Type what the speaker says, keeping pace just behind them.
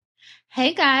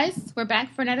Hey guys, we're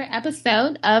back for another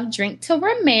episode of Drink Till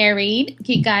We're Married.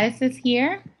 Geek Goddess is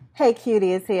here, Hey,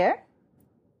 Cutie is here.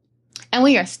 and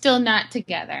we are still not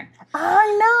together.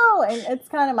 I know, and it's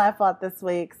kind of my fault this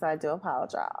week, so I do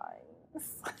apologize.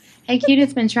 Hey,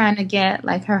 Cutie's been trying to get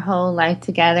like her whole life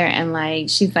together, and like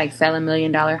she's like selling $1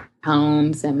 million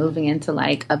homes and moving into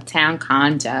like uptown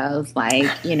condos,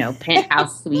 like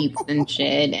penthouse suites and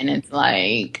shit. And it's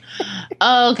like,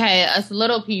 okay, us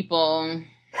little people.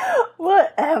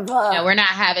 Whatever. We're not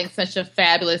having such a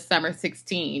fabulous summer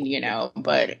 16,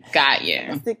 but got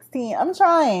you. 16. I'm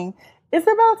trying. It's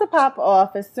about to pop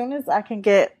off as soon as I can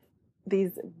get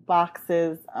these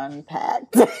boxes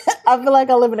unpacked. I feel like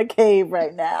I live in a cave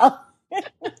right now.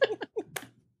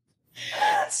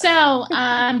 So,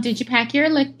 did you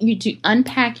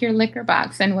unpack your liquor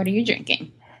box, and what are you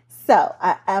drinking? So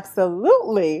I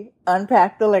absolutely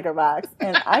unpacked the liquor box,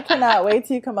 and I cannot wait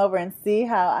till you come over and see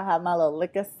how I have my little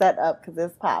liquor set up because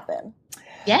it's popping.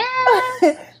 Yeah.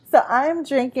 So I'm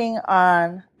drinking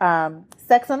on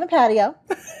Sex on the Patio.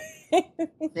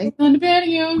 Sex on the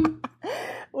Patio.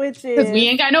 Which is... Because we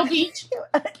ain't got no beach,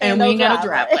 and we ain't got no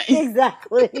driveway.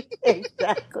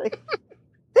 Exactly.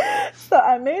 So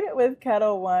I made it with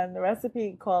Kettle One. The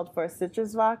recipe called for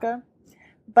citrus vodka.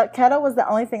 But Kettle was the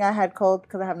only thing I had cold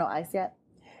because I have no ice yet.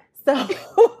 So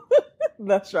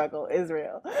the struggle is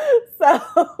real.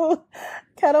 So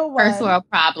Kettle One. First world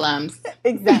problems.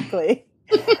 Exactly.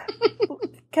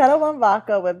 Kettle One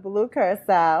vodka with blue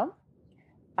curacao,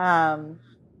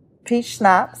 peach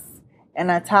schnapps, and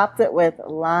I topped it with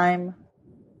lime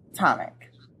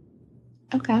tonic.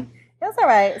 Okay. That's all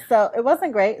right. So it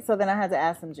wasn't great. So then I had to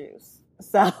add some juice.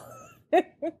 So.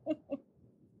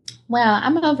 Well,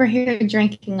 I'm over here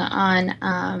drinking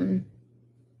on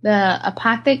the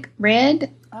Apothic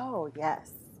Red. Oh,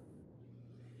 yes.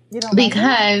 You don't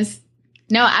because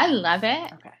no, I love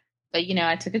it. Okay. But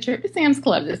I took a trip to Sam's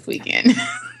Club this weekend. You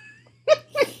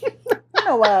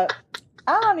know what?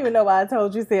 I don't even know why I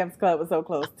told you Sam's Club was so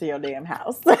close to your damn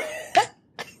house.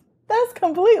 That's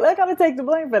completely. I gotta take the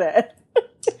blame for that.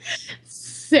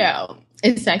 So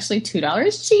it's actually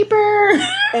 $2 cheaper,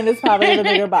 and it's probably the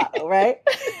bigger bottle, right?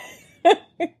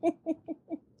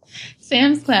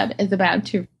 Sam's Club is about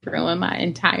to ruin my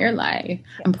entire life.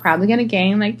 I'm probably going to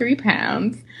gain like 3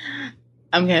 pounds.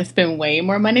 I'm going to spend way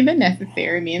more money than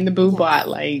necessary. Me and the boo bought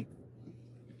like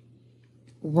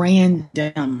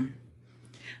random.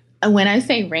 And when I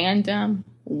say random,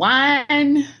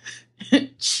 wine,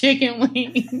 chicken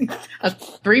wings, a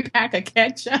 3-pack of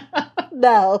ketchup.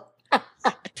 No.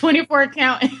 24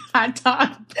 count hot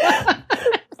dog.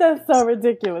 That's so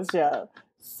ridiculous, y'all.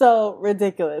 So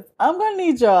ridiculous. I'm going to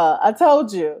need y'all. I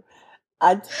told you.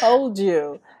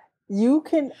 You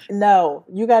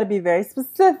got to be very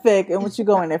specific in what you're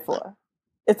going there for.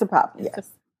 It's a problem. Yes.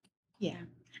 Yeah.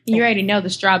 You already know the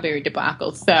strawberry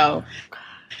debacle. So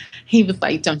he was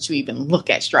like, don't you even look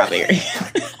at strawberry.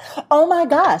 Oh my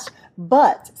gosh.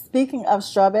 But speaking of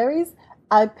strawberries,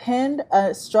 I pinned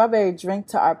a strawberry drink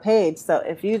to our page. So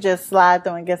if you just slide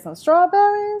through and get some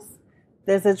strawberries,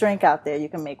 there's a drink out there you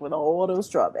can make with all those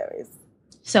strawberries.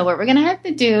 So what we're going to have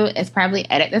to do is probably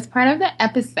edit this part of the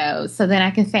episode so then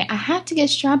I can say, I have to get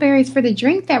strawberries for the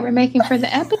drink that we're making for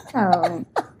the episode.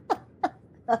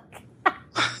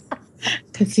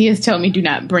 Because he has told me do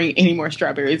not bring any more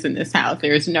strawberries in this house.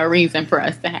 There's no reason for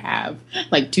us to have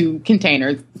like 2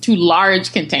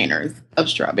 large containers of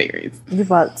strawberries. You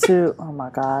bought 2. Oh my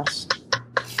gosh.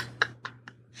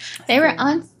 They were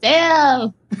on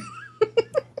sale.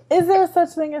 Is there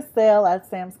such thing as sale at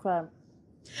Sam's Club?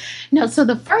 No, so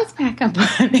the first pack I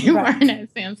bought, they weren't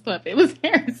at Sam's Club. It was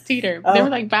Harris Teeter. Oh. They were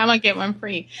like, buy one, get one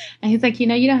free. And he's like, you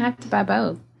don't have to buy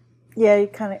both. Yeah, you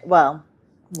kind of, well.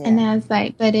 Yeah. And I was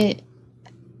like, but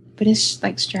it's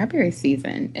like strawberry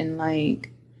season. And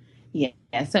like, yeah.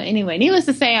 So anyway, needless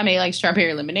to say, I made like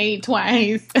strawberry lemonade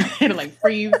twice. I had to like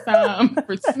freeze some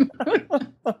for smooth.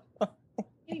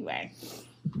 Anyway.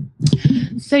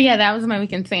 So yeah, that was my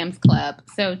weekend Sam's Club.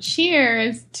 So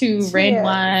cheers to red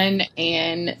wine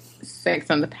and Sex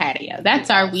on the Patio. That's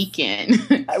our weekend.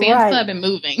 Sam's Club and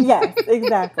moving. Yes,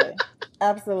 exactly.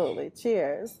 Absolutely.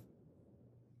 Cheers.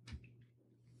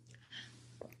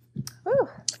 Whew.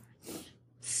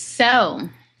 So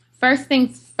first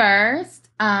things first,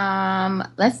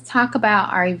 let's talk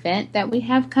about our event that we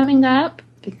have coming up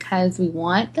because we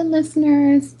want the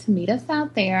listeners to meet us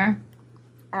out there.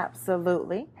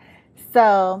 Absolutely.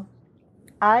 So,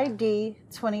 ID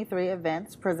 23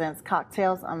 Events presents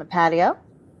Cocktails on the Patio.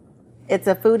 It's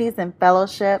a Foodies and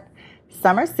Fellowship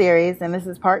summer series, and this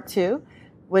is part 2,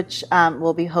 which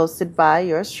will be hosted by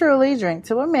yours truly, Drink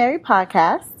Till We're Married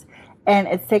podcast. And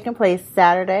it's taking place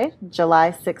Saturday,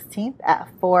 July 16th at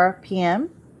 4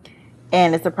 p.m.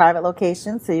 And it's a private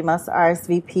location, so you must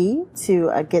RSVP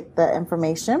to get the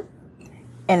information.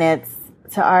 And it's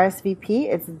to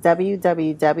RSVP, it's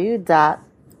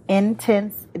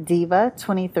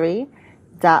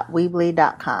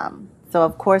www.intensediva23.weebly.com. So,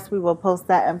 of course, we will post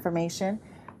that information.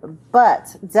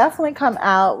 But definitely come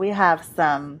out. We have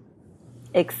some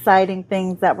exciting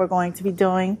things that we're going to be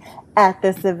doing at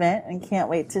this event and can't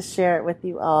wait to share it with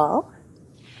you all.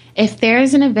 If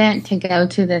there's an event to go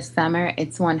to this summer,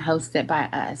 it's one hosted by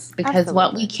us. Because Absolutely.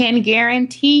 What we can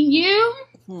guarantee you,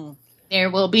 there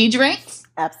will be drinks.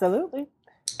 Absolutely.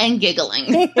 And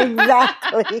giggling.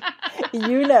 Exactly.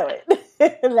 You know it.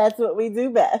 That's what we do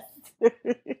best.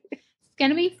 It's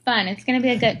going to be fun. It's going to be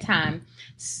a good time.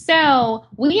 So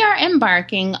we are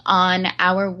embarking on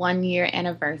our 1 year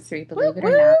anniversary, believe it or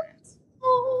not.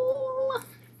 Oh.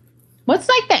 What's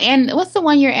the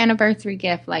 1 year anniversary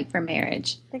gift like for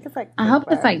marriage? I think it's like I hope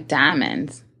it's like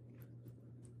diamonds.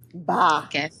 Bah. I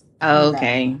guess. Oh,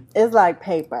 okay. No. It's like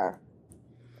paper.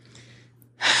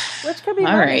 Which could be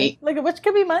all money. Right. Like, which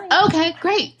could be money. Okay,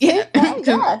 great. Yeah.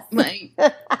 Yes. Like,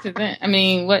 I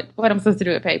mean, what I'm supposed to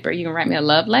do with paper? You can write me a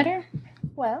love letter?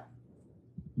 Well.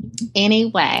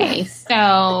 Anyway,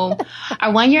 so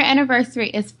our 1 year anniversary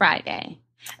is Friday.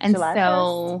 And July so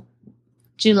 1st.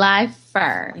 July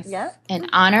 1st, yep. In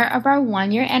honor of our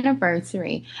 1 year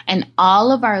anniversary and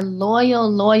all of our loyal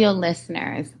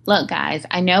listeners. Look, guys,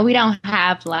 I know we don't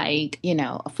have a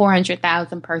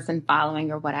 400,000 person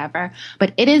following or whatever,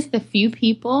 but it is the few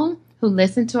people who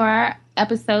listen to our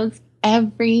episodes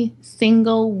every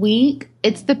single week.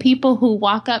 It's the people who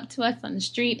walk up to us on the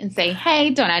street and say, hey,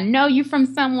 don't I know you from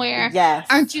somewhere? Yes.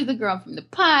 Aren't you the girl from the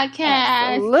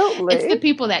podcast? Absolutely. It's the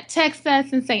people that text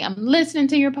us and say, I'm listening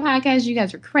to your podcast. You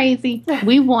guys are crazy.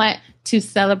 We want to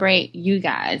celebrate you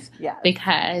guys. Yes.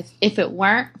 Because if it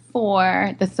weren't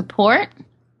for the support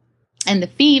and the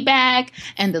feedback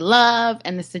and the love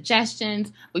and the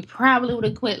suggestions, we probably would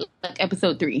have quit like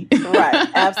episode 3. Right.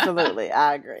 Absolutely.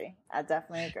 I agree. I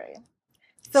definitely agree.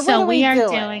 So we are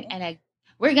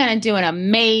we're going to do an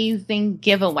amazing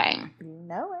giveaway. You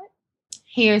know it.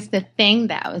 Here's the thing,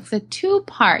 though. It's a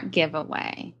 2-part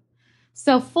giveaway.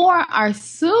 So for our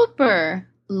super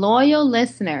loyal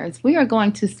listeners, we are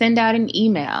going to send out an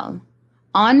email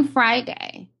on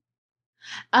Friday.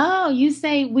 Oh, you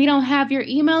say we don't have your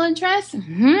email address?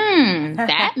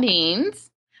 That means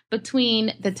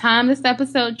between the time this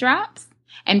episode drops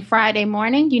and Friday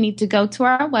morning, you need to go to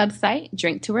our website,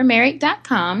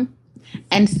 drinktowemarried.com,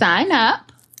 and sign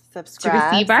up to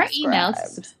receive our emails,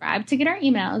 subscribe to get our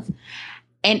emails.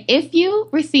 And if you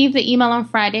receive the email on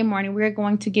Friday morning, we're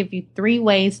going to give you 3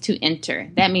 ways to enter.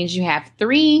 That means you have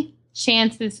 3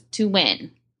 chances to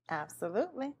win.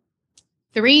 Absolutely.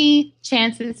 3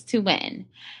 chances to win.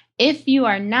 If you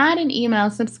are not an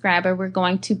email subscriber, we're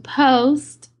going to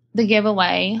post the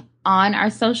giveaway on our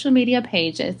social media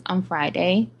pages on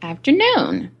Friday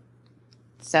afternoon.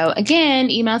 So again,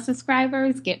 email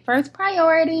subscribers get first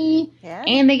priority,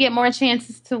 and they get more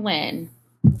chances to win.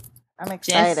 I'm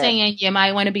excited. Just saying, you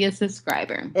might want to be a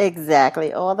subscriber.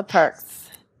 Exactly. All the perks.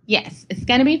 Yes, it's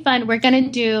going to be fun. We're going to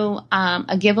do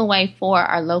a giveaway for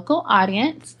our local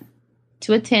audience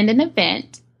to attend an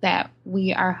event that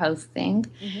we are hosting.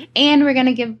 Mm-hmm. And we're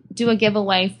going to do a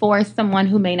giveaway for someone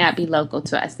who may not be local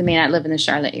to us. They may not live in the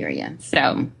Charlotte area.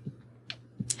 So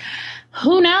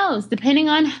who knows? Depending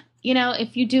on,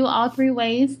 if you do all 3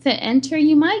 ways to enter,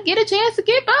 you might get a chance to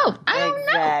get both. I don't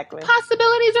know.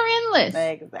 Possibilities are endless.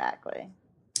 Exactly.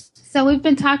 So we've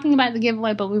been talking about the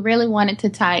giveaway, but we really wanted to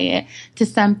tie it to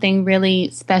something really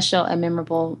special and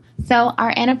memorable. So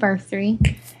our anniversary.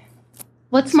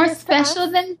 What's more special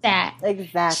than that?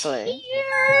 Exactly.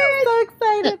 Cheers. I'm so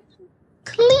excited.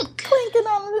 Clink. Clinking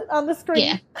on the screen.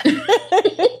 Yeah.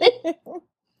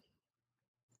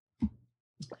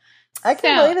 I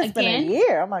can't believe it's been a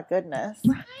year. Oh, my goodness.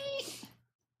 Right?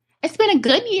 It's been a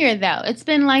good year, though. It's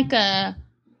been like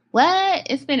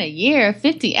It's been a year,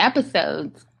 50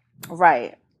 episodes.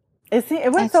 Right.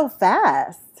 It went so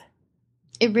fast.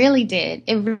 It really did.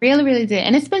 It really, really did.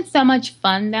 And it's been so much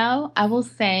fun, though. I will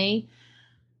say,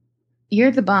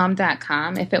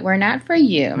 you'rethebomb.com. If it were not for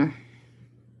you,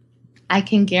 I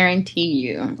can guarantee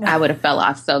you I would have fell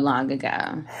off so long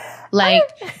ago. Like,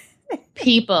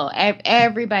 people,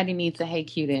 everybody needs a Hey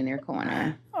Cute in their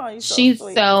corner. Oh, she's so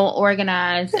sweet. So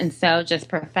organized and so just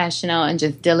professional and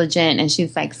just diligent. And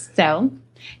she's like, so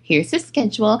here's the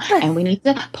schedule and we need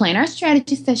to plan our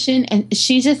strategy session. And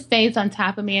she just stays on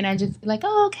top of me and I just be like,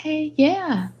 oh, okay,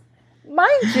 yeah.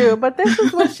 Mind you, but this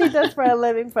is what she does for a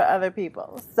living for other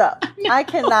people. So I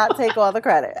cannot take all the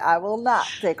credit. I will not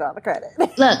take all the credit.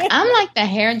 Look, I'm like the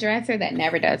hairdresser that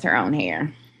never does her own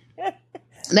hair.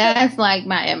 That's like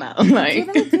my MO. Like,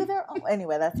 do they do their own?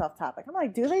 Anyway, that's off topic. I'm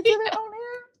like, do they do their own hair?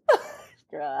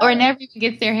 Girl, or never even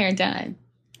gets their hair done.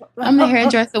 I'm the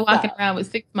hairdresser walking around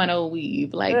with 6-month-old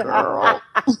weave. Like, girl,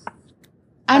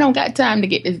 I don't got time to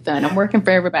get this done. I'm working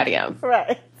for everybody else.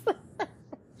 Right.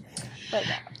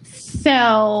 So,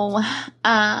 well,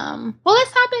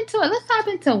 let's hop into it. Let's hop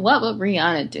into what would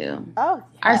Rihanna do? Oh,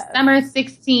 yes. Our Summer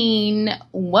 16,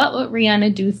 What Would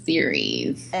Rihanna Do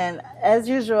series. And as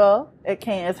usual,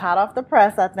 it's hot off the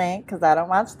press, I think, because I don't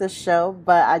watch this show,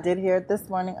 but I did hear it this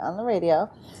morning on the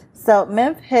radio. So,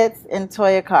 Memph Hitz and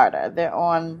Toya Carter, they're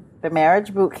on the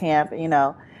Marriage Boot Camp. You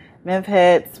know, Memph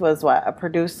Hitz was a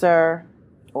producer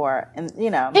or, you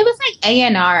know. It was like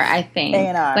A&R, I think.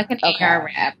 A&R. Like an A&R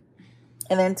rap.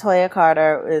 And then Toya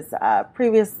Carter is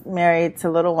previous married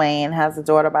to Lil Wayne, has a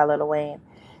daughter by Lil Wayne.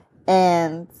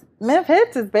 And Memph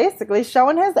Hitz is basically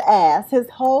showing his ass, his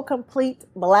whole complete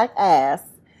black ass,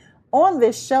 on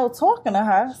this show, talking to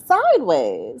her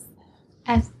sideways.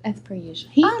 As per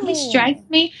usual. He strikes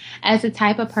me as the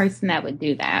type of person that would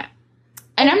do that.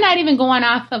 And I'm not even going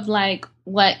off of like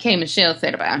what K. Michelle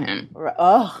said about him.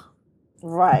 Oh,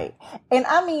 right. And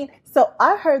I mean, so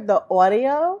I heard the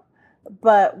audio,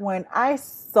 but when I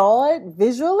saw it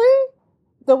visually,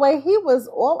 the way he was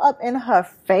all up in her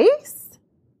face,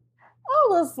 I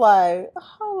was like,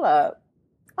 hold up.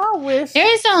 I wish.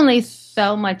 There's only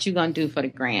so much you're going to do for the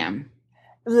gram.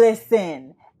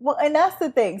 Listen. Well, and that's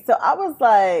the thing. So I was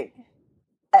like,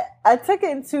 I took it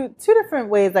in two different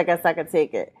ways, I guess I could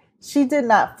take it. She did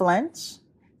not flinch.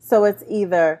 So it's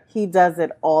either he does it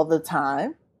all the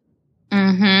time,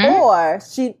 or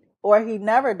he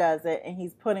never does it and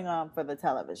he's putting on for the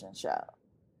television show.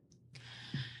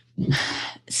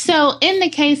 So in the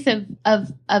case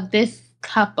of this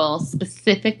couple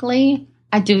specifically,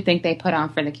 I do think they put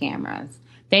on for the cameras.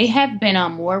 They have been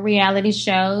on more reality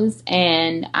shows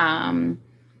and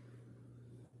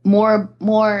more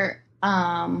PR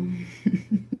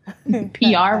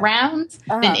rounds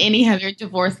than any other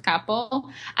divorced couple.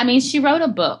 I mean, she wrote a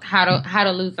book, How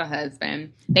to Lose a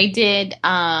Husband. They did.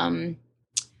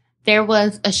 There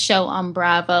was a show on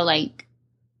Bravo, like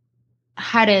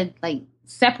how to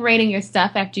separating your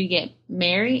stuff after you get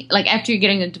married, like after you're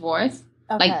getting a divorce.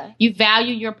 Okay. Like you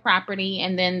value your property,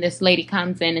 and then this lady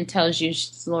comes in and tells you,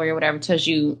 she's a lawyer or whatever, tells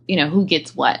you, who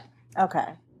gets what. Okay.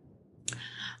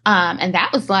 And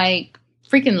that was like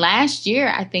freaking last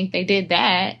year, I think they did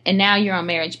that. And now you're on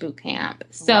Marriage Boot Camp.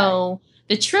 So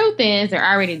The truth is they're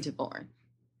already divorced.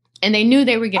 And they knew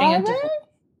they were getting a divorce.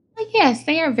 Yes,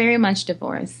 they are very much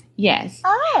divorced. Yes.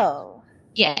 Oh.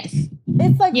 Yes.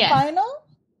 It's like final?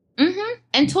 Mm-hmm.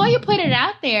 And Toya put it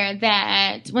out there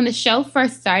that when the show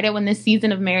first started, when the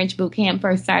season of Marriage Boot Camp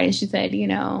first started, she said,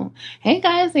 hey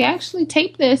guys, they actually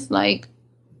taped this like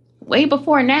way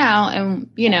before now. And,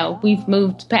 we've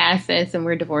moved past this and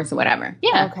we're divorced or whatever.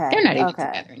 Yeah. Okay. They're not even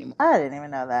together anymore. I didn't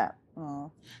even know that.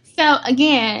 Oh. So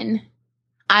again,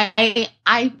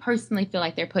 I personally feel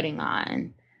like they're putting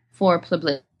on for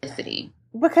publicity.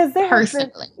 Because they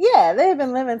they've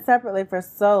been living separately for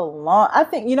so long. I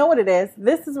think, you know what it is?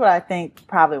 This is what I think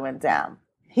probably went down.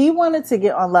 He wanted to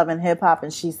get on Love and Hip Hop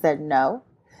and she said no.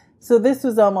 So this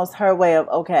was almost her way of,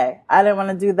 okay, I didn't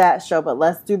want to do that show, but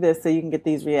let's do this so you can get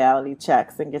these reality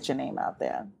checks and get your name out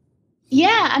there.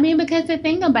 Yeah, I mean, because the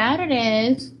thing about it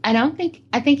is, I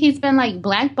think he's been like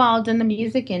blackballed in the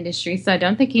music industry. So I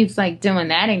don't think he's like doing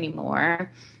that anymore.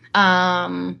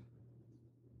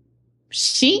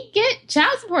 She get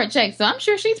child support checks, so I'm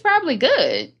sure she's probably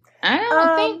good. I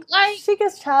don't think she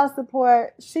gets child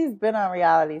support. She's been on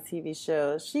reality TV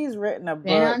shows. She's written a book.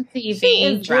 Been on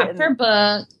TV, dropped her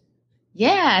book.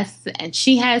 Yes, and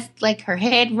she has like her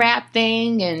head wrap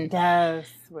thing, and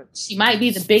she might be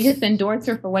the biggest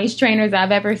endorser for waist trainers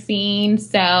I've ever seen.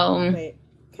 So, wait,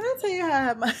 can I tell you how I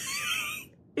have my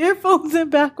earphones in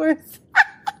backwards?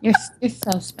 You're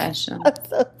so special.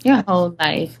 Your whole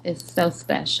life is so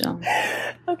special.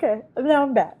 Okay, now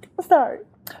I'm back. Sorry.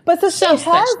 But so she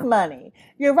has money.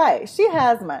 You're right. She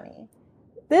has money.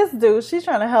 This dude, she's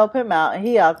trying to help him out, and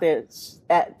he out there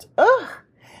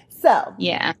So,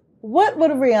 yeah. What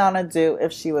would Rihanna do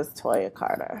if she was Toya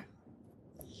Carter?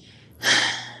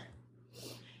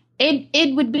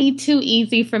 It would be too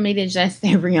easy for me to just say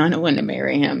Rihanna wouldn't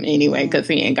marry him anyway because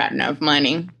he ain't got enough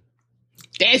money.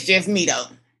 That's just me, though.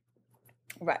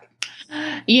 Right.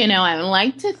 I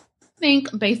like to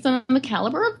think, based on the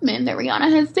caliber of men that Rihanna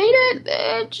has dated,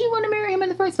 that she want to marry him in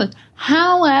the first place.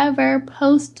 However,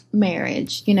 post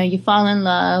marriage, you fall in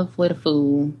love with a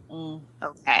fool.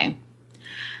 Okay.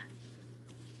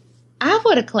 I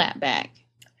would have clapped back.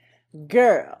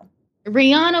 Girl.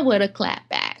 Rihanna would have clapped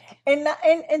back. And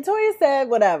Toya said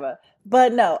whatever.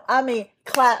 But no, I mean,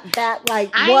 clap back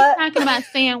like I what? ain't talking about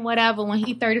saying whatever when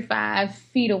he 35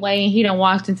 feet away and he done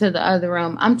walked into the other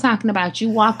room. I'm talking about you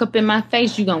walk up in my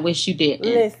face, you gonna wish you didn't.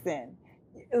 Listen.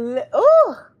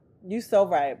 Ooh, you so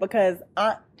right. Because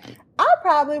I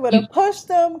probably would have pushed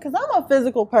him because I'm a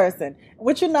physical person.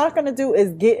 What you're not gonna do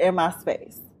is get in my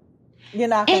space. You're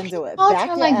not gonna do it. Back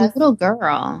her like a little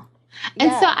girl.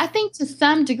 And so I think to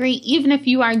some degree, even if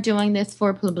you are doing this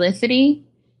for publicity,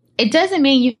 it doesn't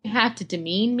mean you have to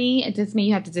demean me. It doesn't mean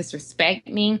you have to disrespect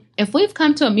me. If we've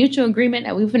come to a mutual agreement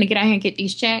that we're going to get out here and get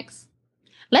these checks,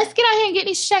 let's get out here and get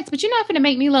these checks. But you're not going to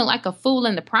make me look like a fool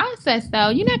in the process, though.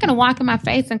 You're not going to walk in my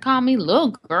face and call me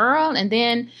little girl and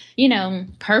then,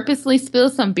 purposely spill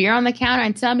some beer on the counter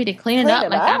and tell me to clean it up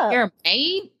like I'm your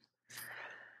maid.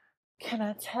 Can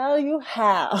I tell you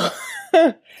how?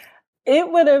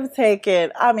 It would have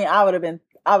taken, I would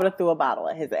have threw a bottle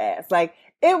at his ass. Like,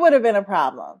 it would have been a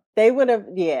problem. They would have,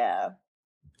 yeah.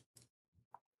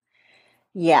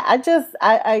 Yeah,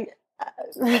 I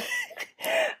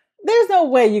there's no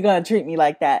way you're going to treat me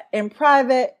like that in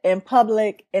private, in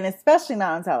public, and especially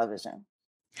not on television.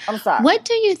 I'm sorry. What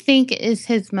do you think is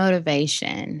his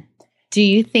motivation? Do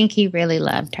you think he really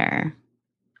loved her?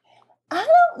 I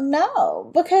don't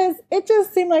know, because it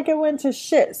just seemed like it went to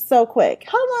shit so quick.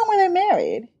 How long were they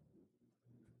married?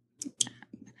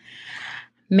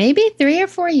 Maybe 3 or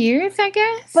 4 years, I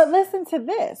guess. But listen to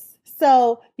this.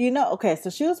 So, so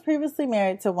she was previously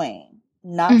married to Wayne.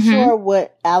 Not sure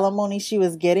what alimony she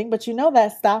was getting, but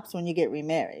that stops when you get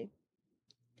remarried.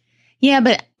 Yeah,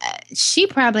 but she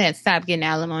probably had stopped getting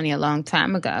alimony a long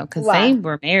time ago because they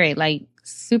were married like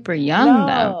super young,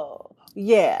 though.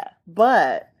 Yeah,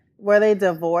 but were they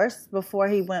divorced before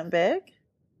he went big?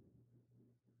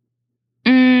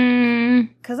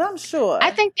 Because I'm sure.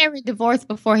 I think they were divorced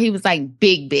before he was like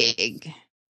big.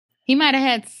 He might have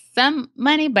had some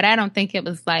money, but I don't think it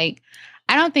was like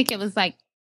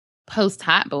post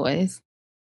Hot Boys.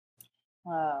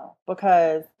 Wow.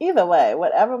 Because either way,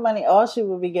 whatever money, all she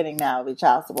would be getting now would be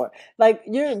child support. Like,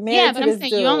 you're married to this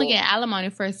dude. You only get alimony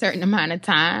for a certain amount of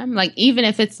time. Like, even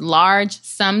if it's large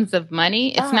sums of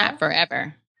money, it's not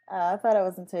forever. I thought it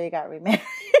was until you got remarried.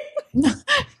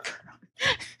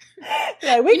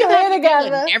 Like, we can live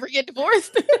together. Never get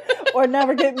divorced. Or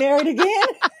never get married again.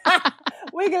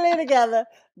 We can live together,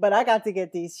 but I got to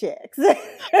get these checks.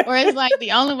 Or it's like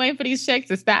the only way for these checks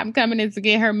to stop coming is to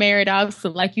get her married off. So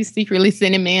like you secretly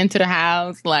sending men to the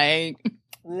house. Like,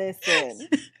 listen,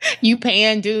 you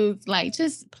paying dudes like,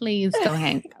 just please go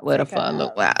hang out with her for a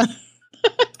little while.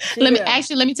 Let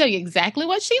me tell you exactly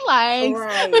what she likes.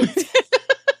 Right.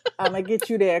 I'm going to get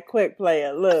you there quick,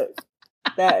 player. Look.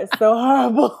 That is so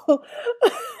horrible.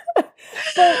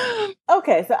 But,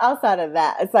 okay, so outside of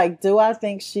that, it's like, do I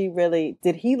think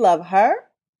did he love her?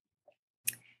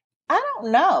 I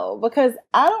don't know, because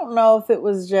I don't know if it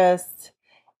was just,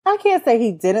 I can't say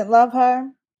he didn't love her,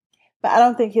 but I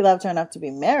don't think he loved her enough to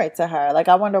be married to her. Like,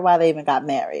 I wonder why they even got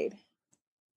married.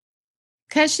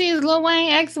 Because she's Lil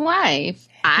Wayne's ex-wife.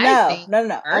 No.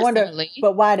 Personally. I wonder,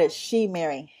 but why did she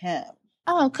marry him?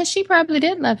 Oh, because she probably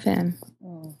did love him.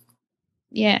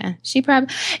 Yeah, she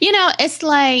probably, it's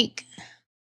like,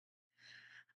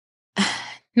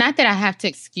 not that I have to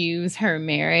excuse her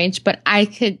marriage, but I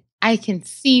can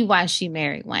see why she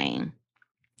married Wayne.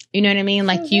 You know what I mean?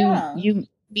 Like you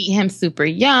meet him super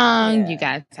young, you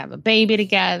guys have a baby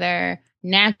together.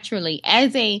 Naturally,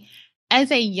 as a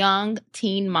young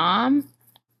teen mom,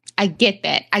 I get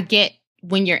that. I get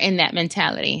when you're in that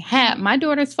mentality. Had my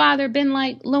daughter's father been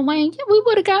like Lil Wayne, yeah, we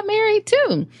would have got married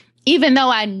too. Even though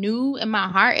I knew in my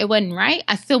heart it wasn't right,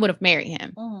 I still would have married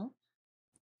him.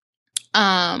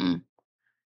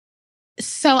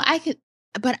 So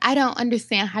but I don't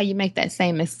understand how you make that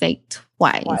same mistake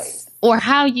twice. Or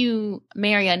how you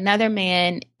marry another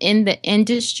man in the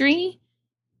industry,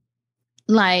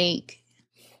 like,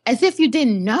 as if you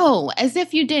didn't know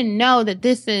that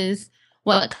this is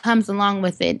what comes along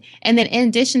with it. And then in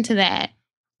addition to that,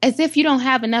 as if you don't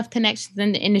have enough connections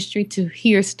in the industry to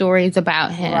hear stories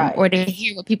about him or to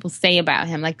hear what people say about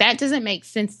him. Like, that doesn't make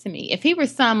sense to me. If he were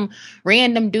some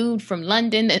random dude from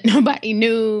London that nobody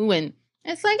knew, and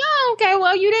it's like, oh, okay,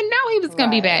 well, you didn't know he was going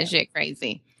to be batshit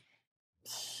crazy.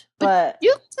 But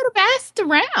you could have asked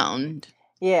around.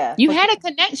 Yeah. You had a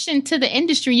connection to the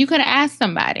industry. You could have asked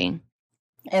somebody.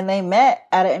 And they met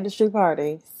at an industry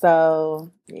party.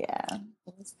 So, yeah.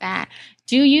 What's that?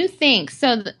 Do you think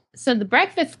so? The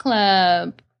Breakfast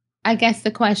Club. I guess the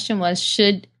question was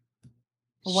should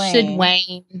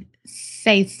Wayne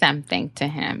say something to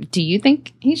him? Do you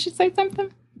think he should say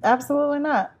something? Absolutely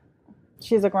not.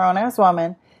 She's a grown ass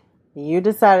woman. You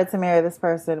decided to marry this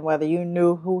person, whether you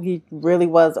knew who he really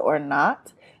was or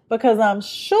not. Because I'm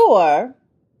sure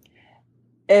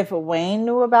if Wayne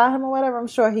knew about him or whatever, I'm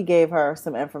sure he gave her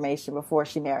some information before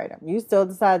she married him. You still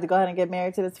decided to go ahead and get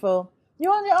married to this fool?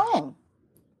 You're on your own.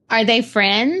 Are they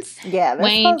friends? Yeah, they're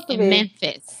Wayne supposed to in be.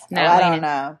 Memphis. No, I don't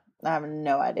know. I have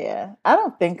no idea. I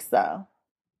don't think so.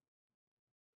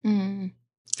 I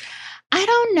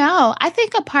don't know. I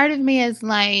think a part of me is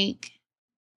like,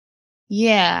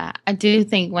 yeah, I do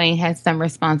think Wayne has some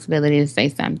responsibility to say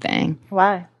something.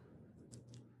 Why?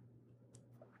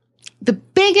 The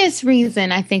biggest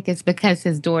reason I think is because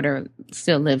his daughter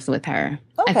still lives with her.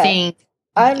 Okay.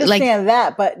 I understand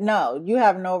that, but no, you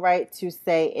have no right to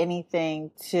say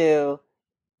anything to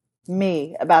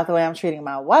me about the way I'm treating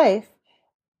my wife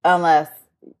unless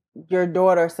your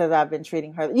daughter says I've been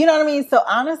treating her. You know what I mean? So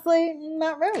honestly,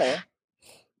 not really.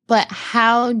 But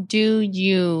how do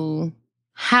you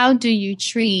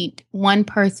treat one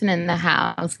person in the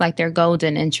house like they're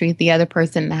golden and treat the other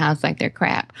person in the house like they're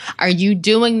crap? Are you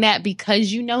doing that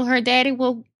because you know her daddy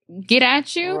will get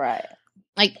at you? Right.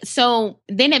 Like, so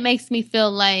then it makes me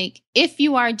feel like if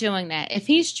you are doing that, if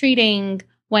he's treating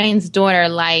Wayne's daughter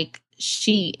like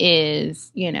she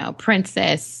is,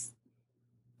 princess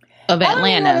of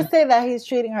Atlanta. I don't want to say that he's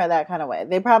treating her that kind of way.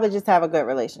 They probably just have a good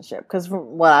relationship. Because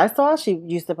from what I saw, she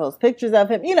used to post pictures of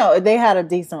him. They had a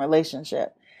decent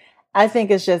relationship. I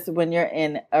think it's just when you're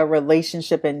in a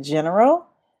relationship in general,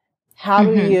 how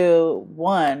do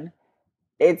you,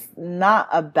 it's not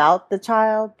about the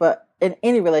child, but in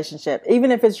any relationship, even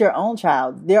if it's your own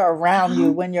child, they're around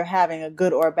you when you're having a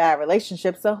good or bad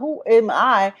relationship. So who am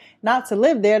I not to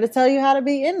live there to tell you how to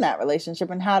be in that relationship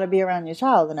and how to be around your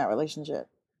child in that relationship?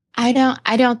 I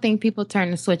don't think people turn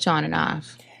the switch on and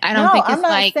off. I don't think it's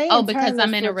like, because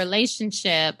I'm in a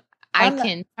relationship, I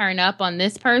can turn up on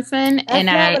this person. That's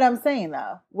not what I'm saying,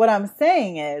 though. What I'm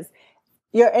saying is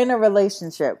you're in a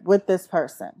relationship with this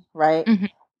person, right? Mm-hmm.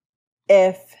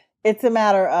 If it's a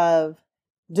matter of,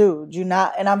 dude, and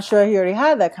I'm sure he already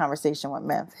had that conversation with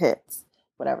Memph Hits,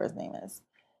 whatever his name is.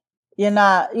 You're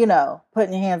not,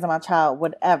 putting your hands on my child,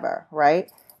 whatever,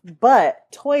 right? But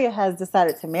Toya has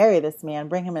decided to marry this man,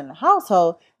 bring him in the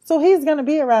household, so he's going to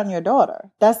be around your daughter.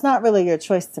 That's not really your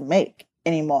choice to make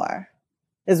anymore,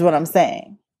 is what I'm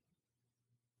saying.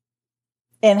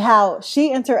 And how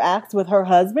she interacts with her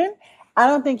husband, I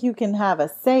don't think you can have a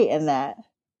say in that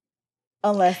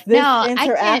unless this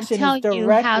interaction is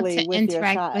directly with your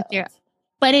child.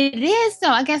 But it is, though.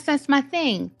 I guess that's my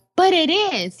thing. But it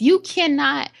is. You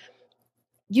cannot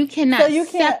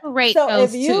separate those two. So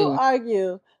if you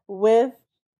argue with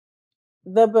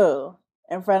the boo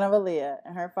in front of Aaliyah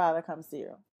and her father comes to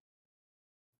you,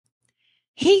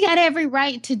 he got every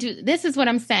right to do. This is what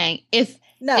I'm saying. Saying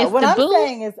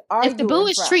is if the boo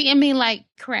is treating me like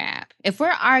crap, if we're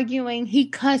arguing, he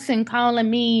cussing, calling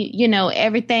me,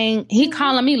 everything. He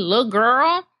calling me little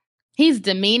girl. He's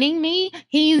demeaning me.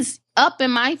 He's up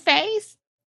in my face.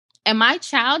 And my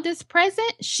child is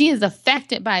present. She is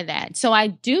affected by that. So I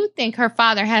do think her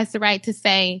father has the right to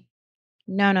say,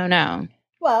 no.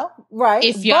 Well, right.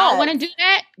 If y'all want to do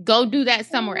that, go do that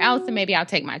somewhere else, and maybe I'll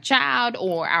take my child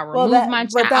or I'll remove my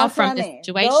child from the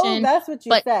situation. That's what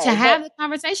you say. To have the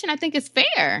conversation, I think it's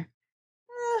fair.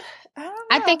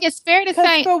 I think it's fair to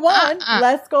say, for one,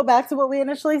 let's go back to what we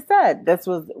initially said. This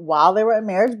was while they were at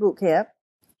marriage boot camp.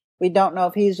 We don't know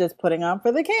if he's just putting on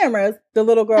for the cameras. The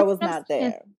little girl was not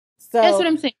there. So that's what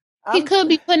I'm saying. He could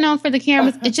be putting on for the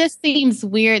cameras. It just seems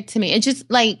weird to me. It just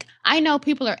I know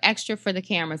people are extra for the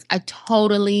cameras. I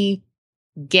totally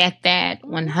get that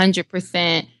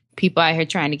 100%. People out here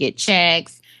trying to get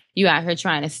checks. You out here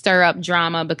trying to stir up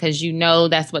drama because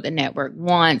that's what the network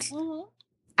wants. Mm-hmm.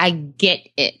 I get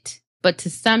it. But to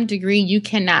some degree, you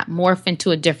cannot morph into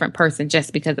a different person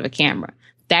just because of a camera.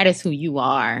 That is who you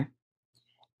are.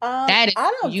 I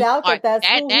don't doubt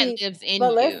that lives in you.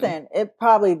 But listen, it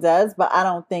probably does, but I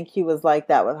don't think he was like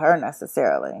that with her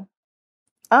necessarily.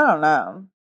 I don't know.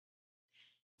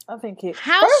 I think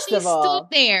how she stood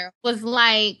there was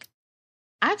like,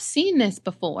 I've seen this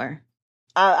before.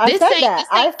 I said that.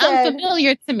 This ain't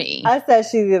unfamiliar to me. I said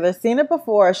she's either seen it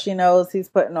before or she knows he's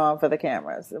putting on for the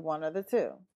cameras. One of the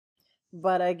two.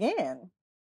 But again,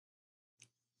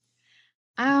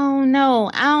 I don't know.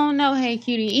 Hey,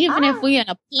 cutie. Even if we in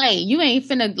a play, you ain't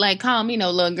finna call me no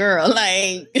little girl.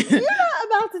 You're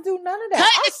not allowed to do none of that. Cut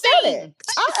I the said scene. it.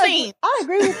 Cut the scene. I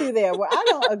agree with you there. Where I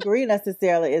don't agree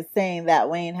necessarily is saying that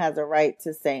Wayne has a right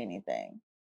to say anything.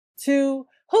 To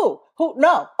who? Who?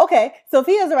 No. Okay. So if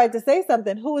he has a right to say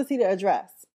something, who is he to address?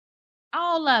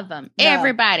 All of them. No.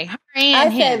 Everybody. Her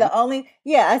and him.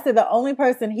 I said the only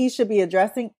person he should be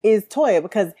addressing is Toya,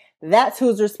 because that's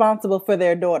who's responsible for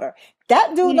their daughter.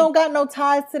 That dude don't got no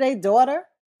ties to their daughter.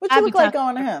 What you look like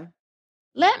going to him?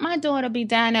 Let my daughter be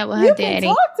down there with her daddy.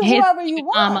 You can talk to whoever you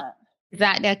want. Is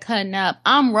out there cutting up.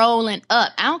 I'm rolling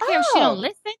up. I don't care if she don't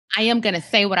listen. I am going to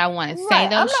say what I want to say,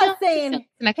 though. I'm not saying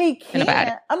he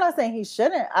can't. I'm not saying he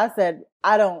shouldn't. I said,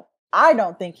 I don't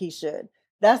think he should.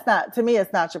 That's not, to me,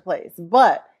 it's not your place.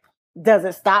 But does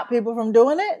it stop people from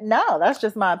doing it? No, that's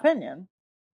just my opinion.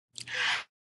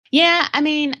 Yeah, I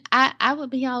mean, I would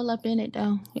be all up in it,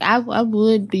 though. I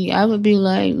would be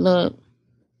like, look.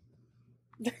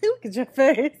 Look at your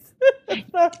face.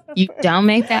 You don't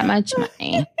make that much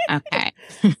money. Okay.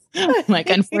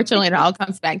 Like, unfortunately, it all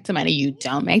comes back to money. You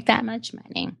don't make that much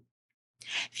money.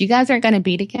 If you guys aren't going to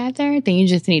be together, then you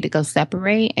just need to go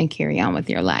separate and carry on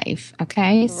with your life.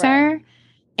 Okay, right, sir?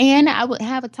 And I would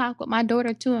have a talk with my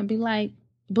daughter, too, and be like,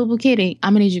 Boo-boo Kitty,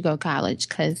 I'm going to need you to go to college,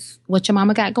 because what your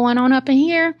mama got going on up in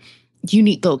here, you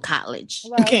need to go to college.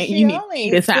 Well, okay, you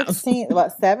need this 16,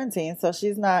 house. 17, so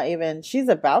she's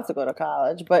about to go to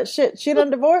college, but shit, she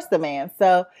done divorced the man,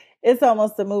 so it's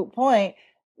almost a moot point.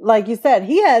 Like you said,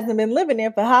 he hasn't been living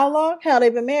there for how long? Hell,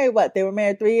 they've been married, what? They were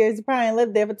married 3 years, he probably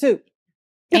lived there for 2.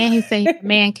 And he said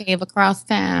man cave across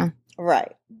town.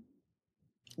 Right.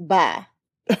 Bye.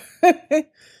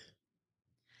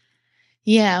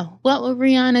 Yeah, what would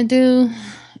Rihanna do?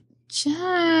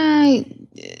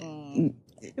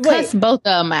 Cuss both of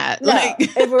them out. No,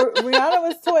 if Rihanna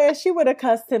was Toya, she would have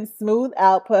cussed him smooth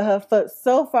out, put her foot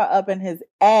so far up in his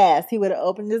ass, he would have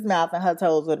opened his mouth and her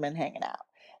toes would have been hanging out.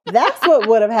 That's what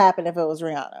would have happened if it was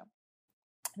Rihanna.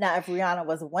 Now, if Rihanna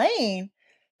was Wayne,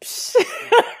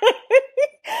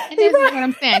 and this is what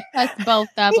I'm saying. Cuss both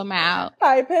of them out.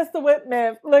 I pistol whip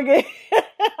man. Look at,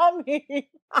 I mean,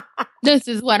 this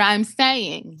is what I'm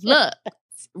saying. Look,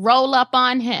 roll up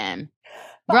on him.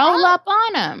 Roll up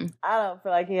on him. I don't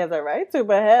feel like he has a right to,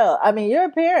 but hell, I mean, you're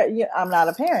a parent. I'm not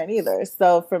a parent either.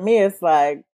 So for me, it's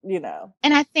like,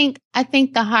 And I think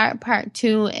the hard part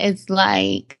too is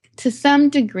like, to some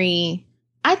degree,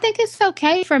 I think it's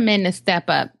okay for men to step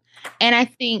up. And I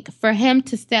think for him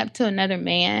to step to another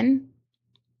man,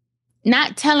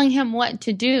 not telling him what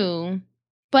to do,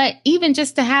 but even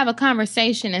just to have a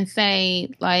conversation and say,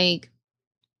 like,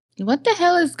 what the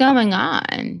hell is going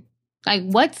on? Like,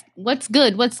 what's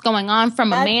good? What's going on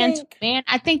from a man to man?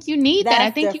 I think you need that.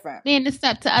 I think you need to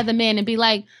step to other men and be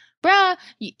like, bruh,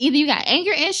 either you got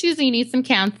anger issues and you need some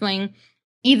counseling.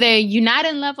 Either you're not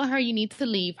in love with her, you need to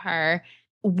leave her.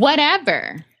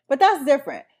 Whatever. But that's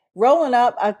different. Rolling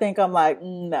up, I think I'm like,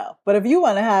 no. But if you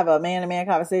want to have a man-to-man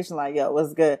conversation like, yo,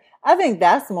 what's good? I think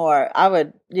that's more, I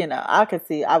would, I could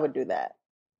see, I would do that.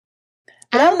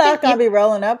 But I'm not going to be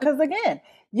rolling up because, again,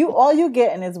 all you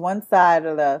getting is one side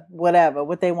of the whatever,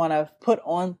 what they want to put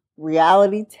on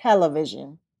reality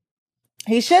television.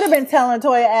 He should have been telling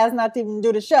Toya ass not to even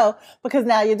do the show, because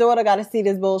now your daughter got to see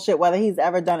this bullshit, whether he's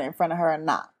ever done it in front of her or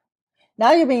not.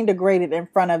 Now you're being degraded in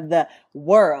front of the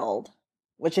world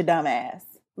with your dumb ass.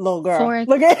 Little girl.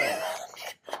 Look at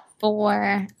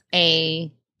for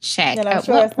a check. At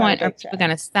what point are people going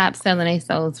to stop selling their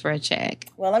souls for a check?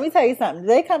 Well, let me tell you something.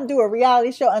 They come do a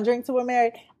reality show on Drink to We're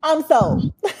Married. I'm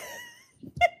sold.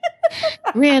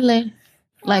 Really?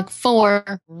 Like,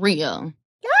 for real?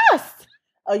 Yes.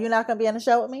 Oh, you're not going to be on the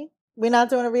show with me? We're not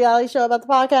doing a reality show about the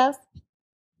podcast?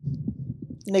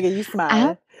 Nigga, you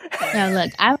smiling. No,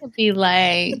 look, I would be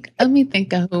like, let me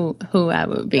think of who I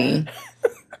would be.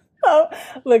 Oh,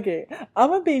 look it. I'm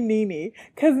going to be Nene,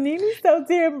 because Nene's so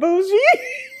damn bougie.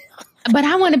 But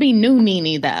I want to be new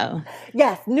Nene, though.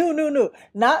 Yes, new.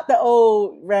 Not the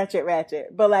old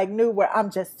ratchet, but like new where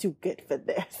I'm just too good for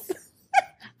this.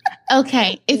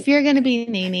 Okay, if you're going to be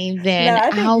Nene, then I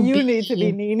think you need to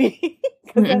be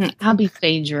Nene. I'll be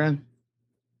Phaedra.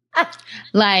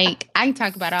 Like, I can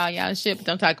talk about all y'all shit, but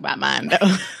don't talk about mine,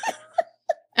 though.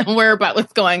 And worry about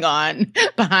what's going on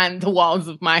behind the walls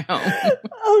of my home.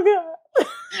 Oh, God.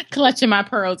 Clutching my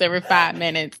pearls every 5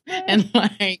 minutes. And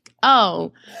like,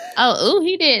 ooh,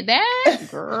 he did that,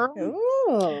 girl.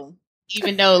 Ooh.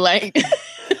 Even though, like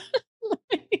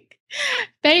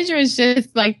Phaedra is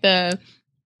just like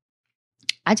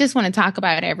I just want to talk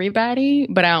about everybody,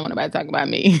 but I don't want anybody to talk about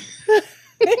me.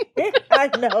 I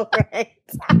know, right?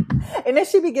 And then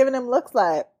she be giving him looks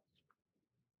like,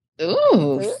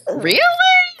 ooh, really?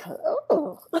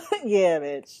 Ooh. Yeah,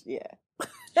 bitch. Yeah.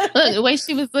 Look, the way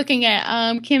she was looking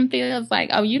at Kim Fields, like,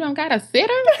 oh, you don't got a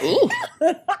sitter? Ooh.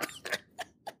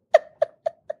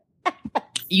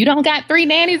 You don't got 3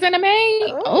 nannies and a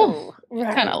maid? Oh, right.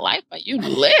 What kind of life are you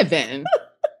living?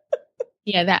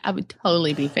 Yeah, that I would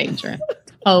totally be Phaedra.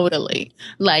 Totally.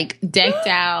 Like, decked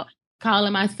out,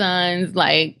 calling my sons,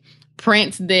 like,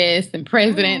 Prince this and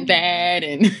President that,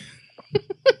 and...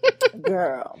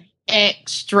 Girl.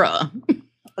 Extra.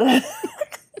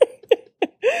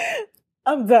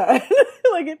 I'm done.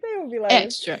 Like, if they would be like...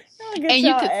 Extra. And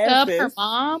you could sub her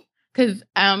mom, because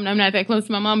I'm not that close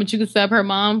to my mom, but you could sub her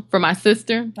mom for my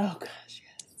sister. Oh, gosh,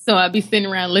 yes. So I'd be sitting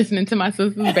around listening to my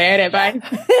sister's bad advice.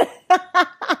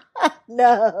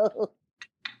 No.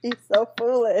 He's so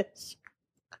foolish.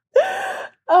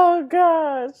 Oh,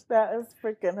 gosh. That is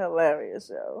freaking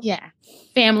hilarious, yo. Yeah.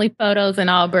 Family photos and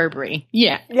all Burberry.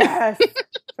 Yeah. Yes.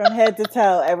 From head to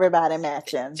toe, everybody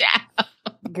matching. Yeah.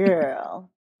 Girl.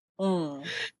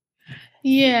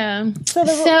 Yeah.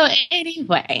 So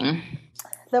anyway.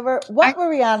 So what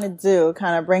we're going to do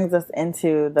kind of brings us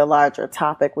into the larger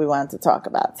topic we wanted to talk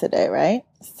about today, right?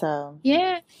 So.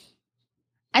 Yeah.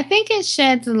 I think it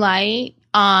sheds light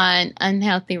on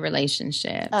unhealthy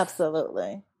relationships.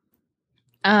 Absolutely.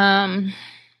 There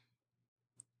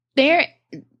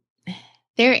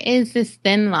is this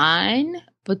thin line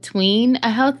between a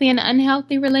healthy and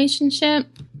unhealthy relationship.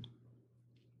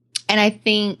 And I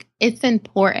think it's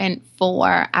important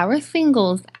for our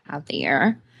singles out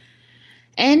there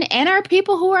and our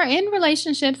people who are in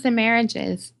relationships and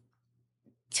marriages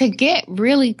to get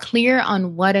really clear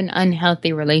on what an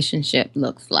unhealthy relationship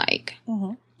looks like.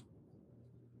 Mm-hmm.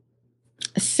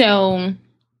 So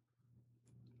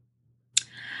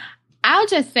I'll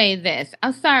just say this.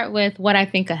 I'll start with what I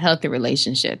think a healthy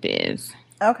relationship is.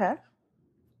 Okay.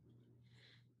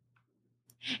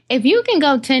 If you can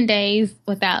go 10 days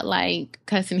without, like,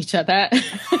 cussing each other out.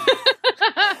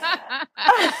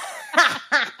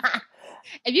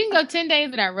 If you can go 10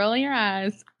 days without rolling your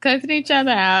eyes, cussing each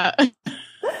other out.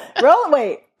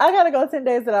 Wait, I gotta go 10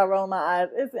 days without rolling my eyes.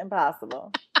 It's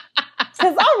impossible.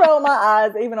 Because I roll my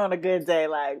eyes even on a good day.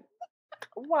 Like,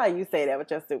 why you say that with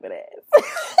your stupid ass?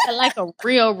 Like a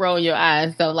real roll your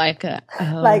eyes, though. Like I'm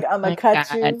gonna cut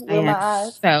God, you with my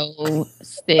eyes. So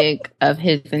sick of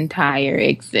his entire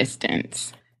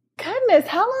existence. Goodness,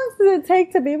 how long does it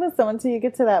take to be with someone until you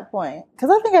get to that point? Because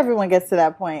I think everyone gets to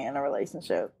that point in a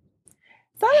relationship.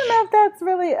 So I don't know if that's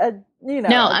really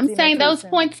No, I'm saying those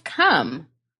points come.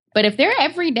 But if they're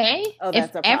every day,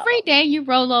 if every day you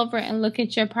roll over and look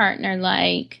at your partner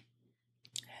like...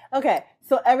 Okay,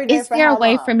 so every day is there a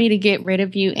way for me to get rid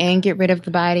of you and get rid of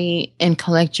the body and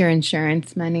collect your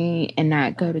insurance money and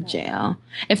not go to jail?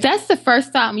 If that's the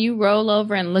first time you roll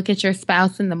over and look at your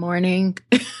spouse in the morning,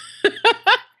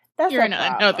 you're in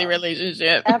an unhealthy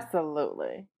relationship.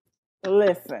 Absolutely.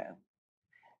 Listen,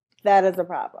 that is a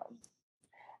problem.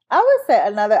 I would say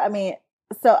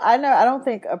so I don't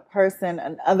think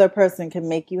another person can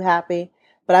make you happy,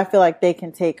 but I feel like they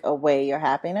can take away your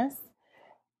happiness.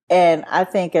 And I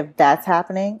think if that's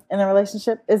happening in a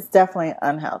relationship, it's definitely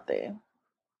unhealthy.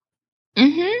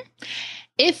 Mm-hmm.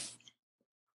 If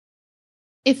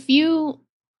you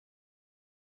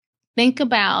think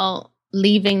about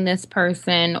leaving this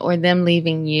person or them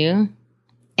leaving you,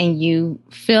 and you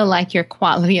feel like your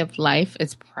quality of life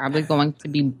is probably going to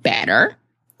be better,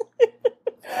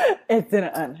 it's an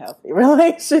unhealthy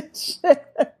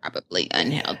relationship. Probably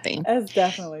unhealthy. That's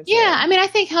definitely true. Yeah, I mean, I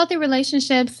think healthy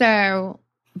relationships are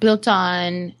built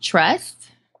on trust.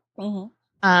 Mm-hmm.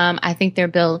 I think they're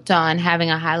built on having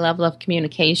a high level of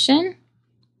communication.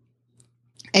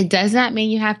 It does not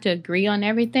mean you have to agree on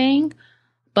everything,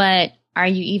 but are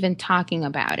you even talking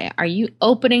about it? Are you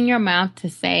opening your mouth to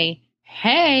say,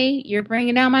 hey, you're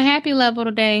bringing down my happy level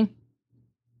today?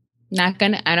 I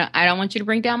don't want you to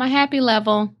bring down my happy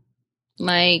level.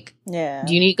 Like, yeah.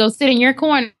 Do you need to go sit in your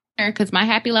corner because my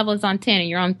happy level is on 10 and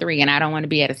you're on 3 and I don't want to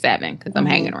be at a 7 because I'm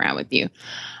hanging around with you.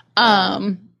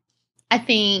 I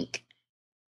think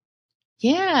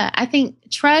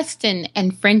trust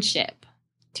and friendship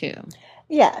too.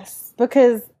 Yes,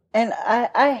 because, and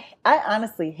I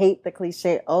honestly hate the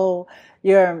cliche, oh,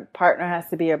 your partner has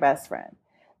to be your best friend.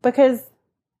 Because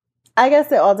I guess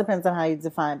it all depends on how you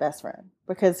define best friend.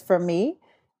 Because for me,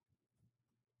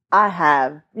 I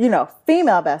have,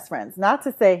 female best friends. Not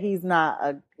to say he's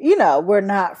not we're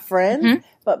not friends,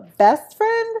 but best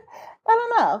friend, I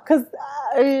don't know. Because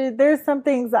there's some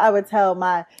things I would tell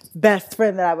my best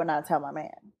friend that I would not tell my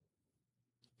man.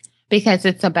 Because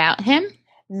it's about him?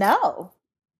 No.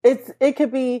 It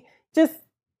could be just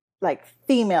like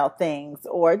female things,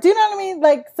 or do you know what I mean?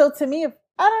 Like, so to me,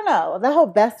 I don't know. The whole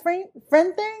best friend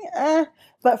thing,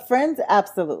 but friends,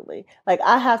 absolutely. Like,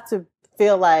 I have to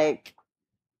feel like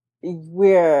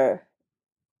we're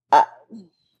uh,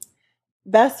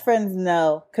 best friends,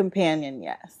 no. Companion,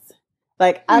 yes.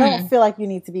 Like, I don't feel like you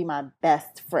need to be my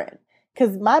best friend.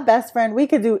 Because my best friend, we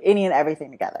could do any and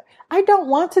everything together. I don't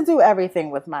want to do everything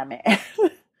with my man.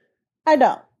 I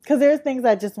don't. Because there's things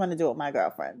I just want to do with my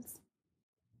girlfriends.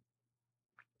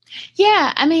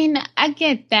 Yeah, I mean, I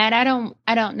get that. I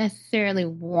don't necessarily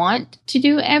want to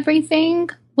do everything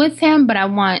with him, but I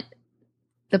want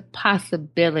the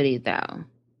possibility though.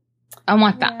 I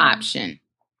want the option.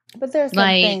 But there's some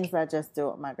things I just do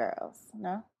with my girls,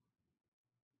 no?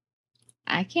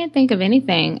 I can't think of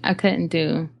anything I couldn't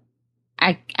do.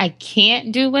 I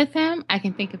can't do with him. I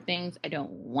can think of things I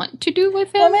don't want to do with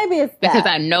him. Well, maybe it's because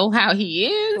I know how he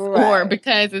is, right. Or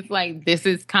because it's like this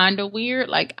is kind of weird.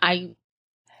 Like I'm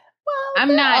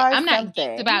not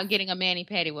geeked about getting a mani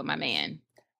pedi with my man.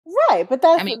 Right, but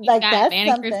that's we've like got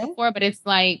manicures something. Before, but it's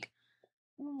like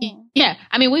yeah.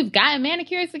 I mean, we've gotten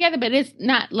manicures together, but it's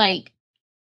not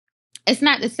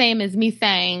the same as me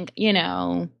saying, you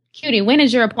know, cutie, when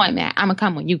is your appointment? I'm gonna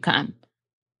come when you come.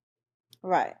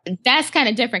 Right. That's kind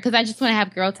of different because I just want to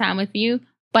have girl time with you,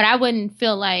 but I wouldn't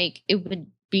feel like it would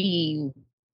be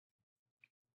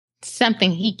something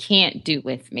he can't do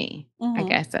with me. I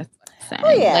guess that's what I'm saying.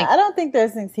 Oh, yeah. Like, I don't think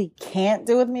there's things he can't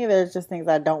do with me. There's just things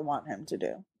I don't want him to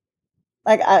do.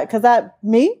 Like, I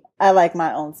like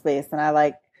my own space and I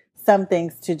like some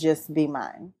things to just be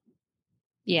mine.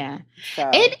 Yeah. So.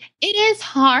 It is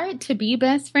hard to be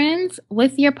best friends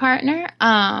with your partner.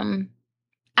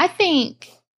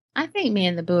 I think me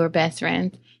and the boo are best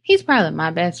friends. He's probably my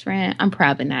best friend. I'm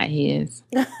probably not his.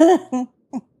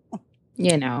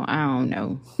 You know, I don't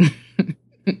know.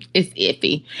 It's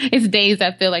iffy. It's days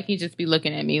I feel like he just be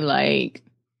looking at me like,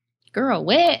 girl,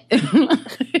 what? But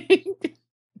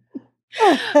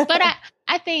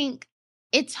I think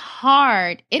it's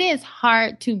hard. It is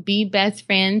hard to be best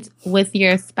friends with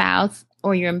your spouse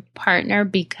or your partner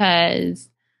because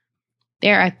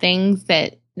there are things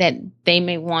that they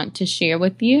may want to share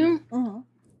with you. And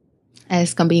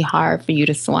it's going to be hard for you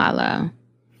to swallow.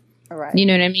 Right. You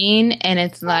know what I mean? And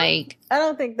it's like... I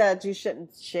don't think that you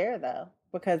shouldn't share, though,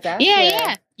 because that's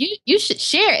Yeah. You should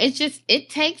share. It's just, it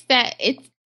takes that...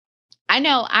 I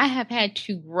know I have had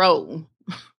to grow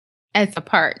as a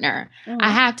partner. I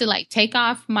have to, like, take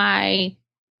off my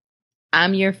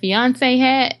I'm your fiance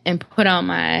hat and put on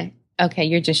my, okay,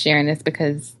 you're just sharing this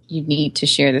because you need to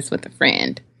share this with a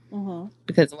friend.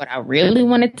 Because what I really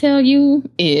want to tell you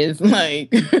is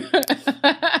like,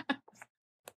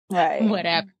 right,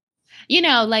 whatever. You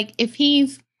know, like if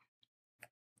he's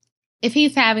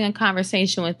having a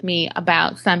conversation with me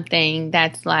about something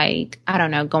that's like, I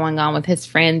don't know, going on with his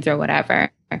friends or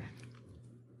whatever.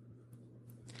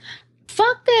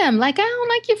 Fuck them. Like, I don't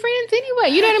like your friends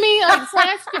anyway. You know what I mean? Like, so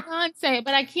that's fiance,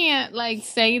 but I can't like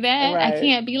say that. Right. I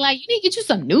can't be like, you need to get you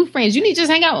some new friends. You need to just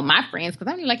hang out with my friends because I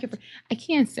don't even like your friends. I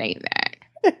can't say that.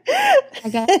 I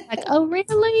got like, oh,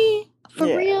 really? For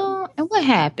real? And what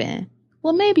happened?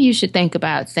 Well, maybe you should think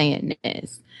about saying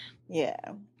this. Yeah.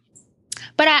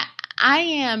 But I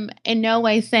am in no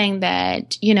way saying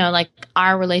that, you know, like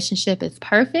our relationship is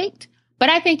perfect, but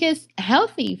I think it's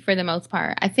healthy for the most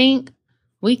part. I think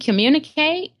we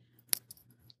communicate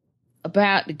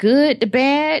about the good, the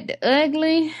bad, the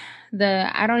ugly,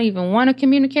 I don't even want to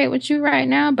communicate with you right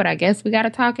now, but I guess we got to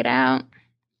talk it out.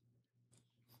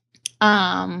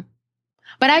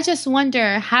 But I just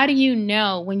wonder, how do you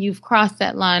know when you've crossed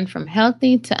that line from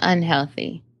healthy to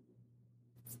unhealthy?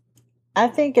 I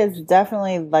think it's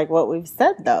definitely like what we've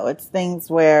said, though. It's things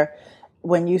where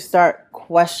when you start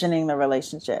questioning the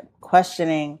relationship,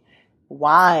 questioning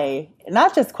why,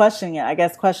 not just questioning it, I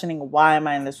guess questioning why am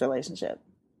I in this relationship?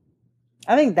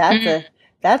 I think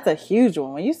that's a huge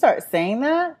one. When you start saying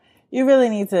that, you really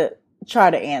need to try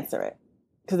to answer it.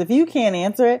 Because if you can't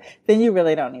answer it, then you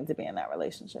really don't need to be in that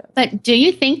relationship. But do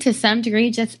you think to some degree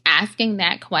just asking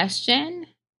that question,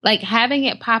 like having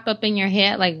it pop up in your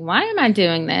head, like, why am I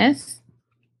doing this?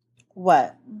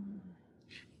 What?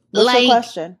 What's your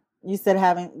question? You said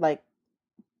having, like...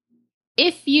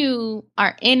 If you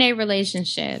are in a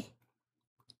relationship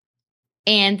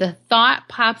and the thought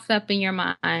pops up in your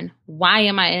mind, why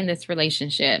am I in this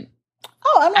relationship?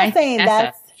 Oh, I'm not saying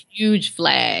that's a huge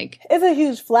flag. It's a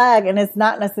huge flag, and it's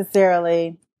not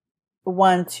necessarily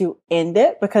one to end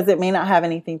it because it may not have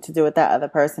anything to do with that other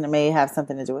person. It may have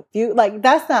something to do with you. Like,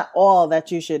 that's not all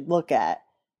that you should look at.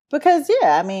 Because,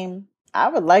 yeah, I mean, I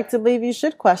would like to believe you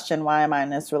should question why am I in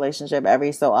this relationship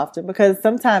every so often, because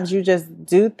sometimes you just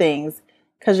do things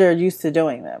because you're used to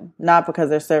doing them, not because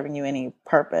they're serving you any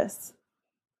purpose.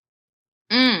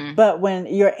 But when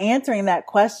you're answering that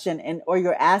question or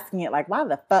you're asking it like, why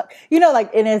the fuck,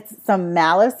 like, and it's some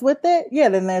malice with it, yeah,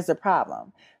 then there's a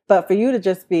problem. But for you to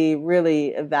just be really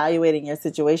evaluating your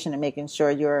situation and making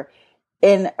sure you're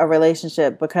in a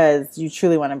relationship because you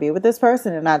truly want to be with this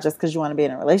person and not just because you want to be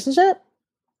in a relationship,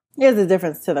 there's a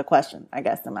difference to the question, I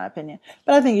guess, in my opinion.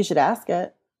 But I think you should ask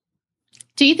it.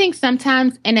 Do you think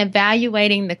sometimes in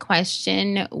evaluating the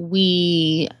question,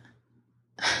 we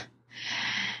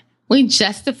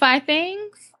justify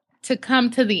things to come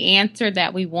to the answer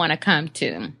that we want to come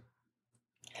to?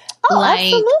 Oh,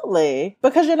 absolutely.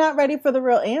 Because you're not ready for the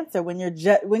real answer. When you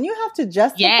have to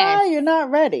justify, you're not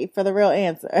ready for the real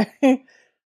answer.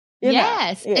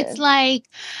 Yes. Yeah. It's like,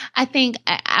 I think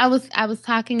I was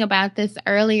talking about this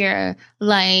earlier.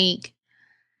 Like,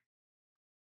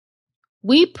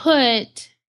 we'll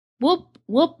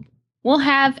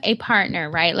have a partner,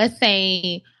 right? Let's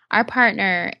say our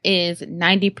partner is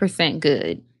 90%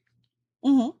 good.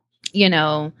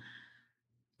 Mm-hmm.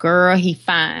 Girl, he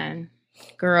fine.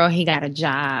 Girl, he got a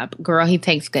job. Girl, he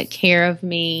takes good care of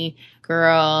me.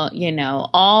 Girl,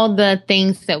 all the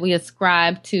things that we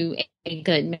ascribe to a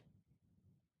good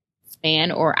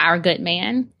man or our good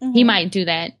man. Mm-hmm. He might do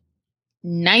that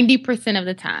 90% of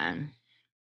the time.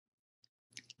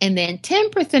 And then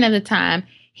 10% of the time,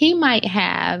 he might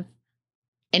have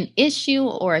an issue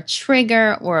or a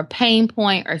trigger or a pain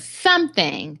point or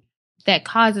something that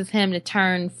causes him to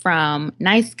turn from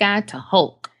nice guy to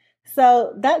Hulk.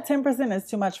 So that 10% is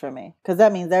too much for me, because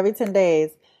that means every 10 days,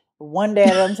 one day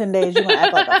out of them 10 days, you're going to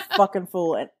act like a fucking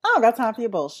fool. And I don't got time for your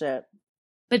bullshit.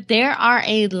 But there are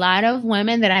a lot of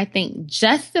women that I think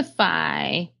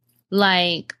justify,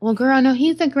 like, well, girl, no,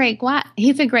 he's a great guy.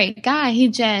 He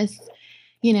just,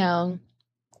 he don't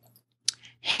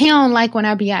like when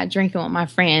I be out drinking with my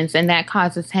friends, and that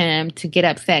causes him to get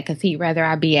upset because he'd rather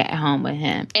I be at home with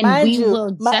him. And we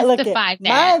will justify that.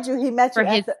 Mind you, he met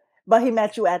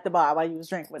you at the bar while you was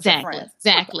drinking with your friends.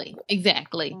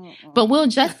 Exactly. Mm-mm. But we'll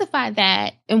justify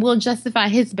that, and we'll justify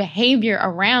his behavior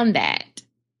around that.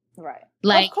 Right.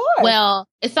 Like, of course. Well,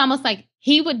 it's almost like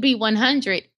he would be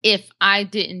 100 if I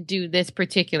didn't do this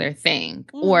particular thing.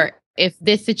 Mm. Or if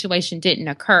this situation didn't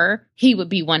occur, he would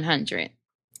be 100.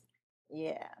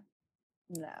 Yeah.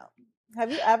 No.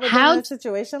 Have you ever been in a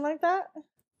situation like that?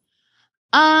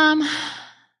 I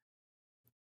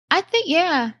think,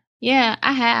 yeah,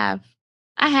 I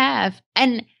have.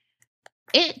 And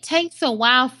it takes a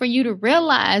while for you to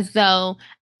realize, though,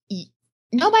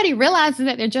 nobody realizes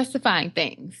that they're justifying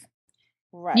things.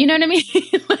 Right. You know what I mean?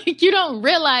 Like, you don't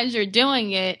realize you're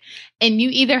doing it, and you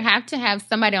either have to have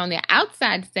somebody on the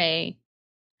outside say,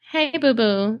 hey,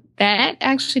 boo-boo, that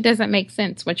actually doesn't make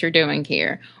sense what you're doing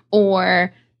here.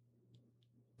 Or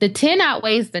the 10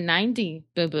 outweighs the 90,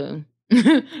 boo-boo.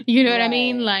 You know what I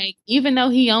mean? Like, even though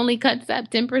he only cuts up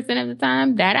 10% of the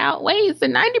time, that outweighs the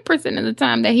 90% of the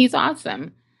time that he's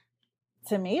awesome.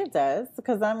 To me, it does.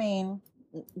 Because,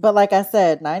 but like I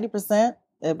said, 90%,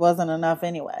 it wasn't enough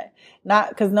anyway. Not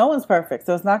because no one's perfect,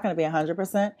 so it's not going to be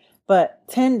 100%. But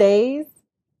 10 days,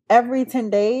 every 10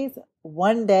 days,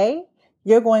 one day,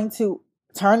 you're going to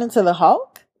turn into the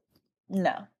Hulk?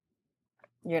 No,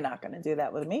 you're not going to do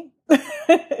that with me.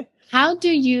 How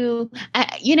do you,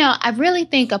 I really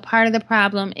think a part of the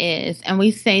problem is, and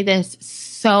we say this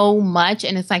so much,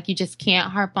 and it's like you just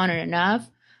can't harp on it enough.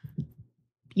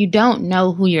 You don't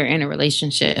know who you're in a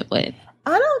relationship with.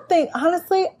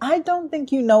 Honestly, I don't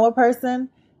think you know a person.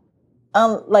 I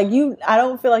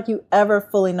don't feel like you ever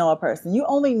fully know a person. You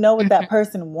only know what that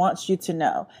person wants you to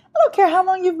know. I don't care how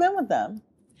long you've been with them.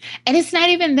 And it's not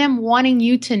even them wanting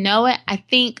you to know it. I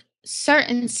think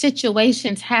certain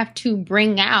situations have to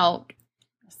bring out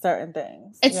certain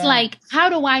things. It's like, how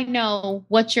do I know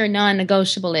what your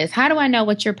non-negotiable is? How do I know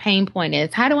what your pain point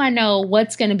is? How do I know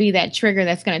what's going to be that trigger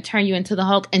that's going to turn you into the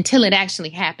Hulk until it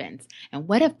actually happens? And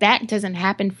what if that doesn't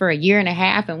happen for a year and a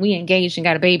half and we engaged and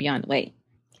got a baby on the way?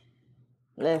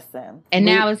 Listen. And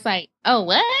now it's like, oh,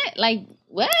 what? Like,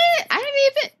 what? I didn't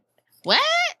even, what?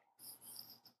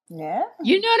 Yeah.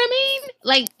 You know what I mean?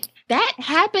 Like, that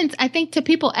happens, I think, to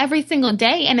people every single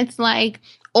day. And it's like,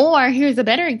 or here's a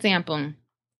better example.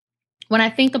 When I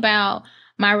think about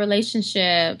my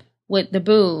relationship with the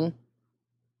boo,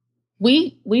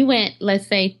 we went, let's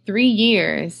say, 3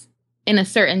 years in a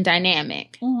certain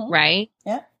dynamic, right?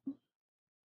 Yeah.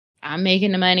 I'm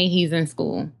making the money, he's in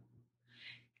school.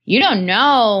 You don't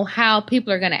know how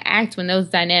people are going to act when those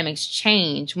dynamics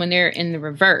change, when they're in the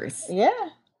reverse. Yeah.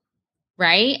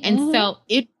 Right? And so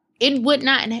it would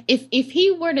not, if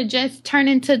he were to just turn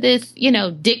into this, you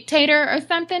know, dictator or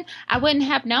something, I wouldn't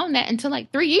have known that until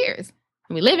like 3 years.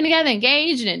 And we living together,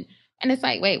 engaged, and it's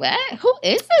like, wait, what? Who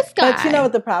is this guy? But you know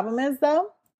what the problem is,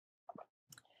 though?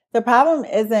 The problem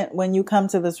isn't when you come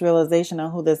to this realization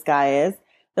of who this guy is.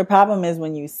 The problem is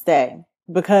when you stay,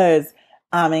 because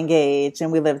I'm engaged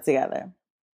and we live together.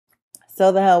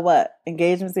 So the hell what?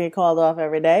 Engagements get called off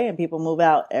every day and people move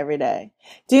out every day.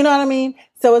 Do you know what I mean?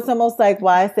 So it's almost like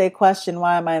why I say question,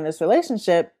 why am I in this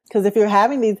relationship? Because if you're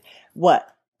having these,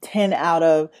 9 out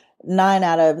of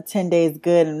 10 days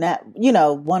good and that, you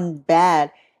know, one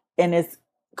bad and it's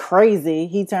crazy,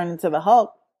 he turned into the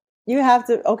Hulk. You have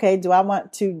to, okay, do I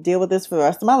want to deal with this for the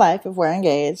rest of my life if we're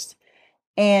engaged?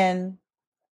 And,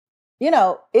 you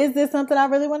know, is this something I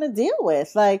really want to deal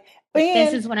with? Like,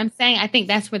 this is what I'm saying. I think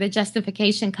that's where the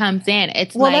justification comes in.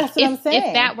 It's like, if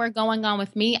that were going on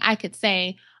with me, I could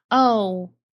say, oh,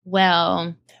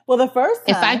 well, the first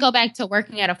time, if I go back to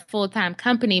working at a full-time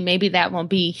company, maybe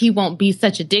he won't be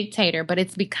such a dictator, but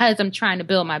it's because I'm trying to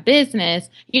build my business.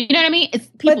 You know what I mean? It's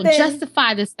people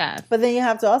justify this stuff. But then you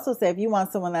have to also say, if you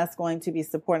want someone that's going to be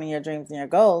supporting your dreams and your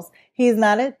goals, he's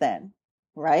not it then.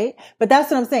 Right? But that's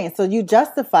what I'm saying. So you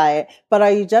justify it, but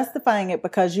are you justifying it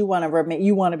because you want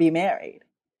to be married?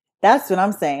 That's what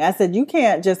I'm saying. I said, you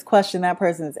can't just question that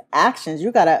person's actions.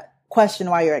 You got to question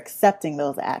why you're accepting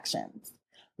those actions.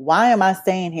 Why am I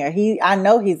staying here? I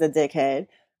know he's a dickhead.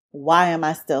 Why am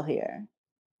I still here?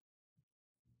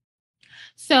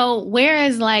 So where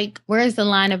is the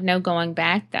line of no going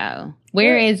back though?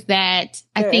 Where is that?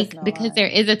 I think because there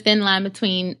is a thin line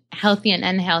between healthy and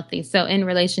unhealthy. So in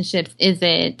relationships,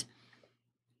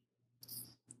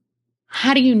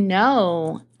 how do you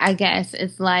know? I guess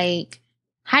it's like,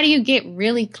 how do you get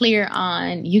really clear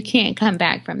on you can't come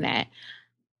back from that?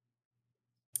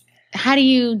 How do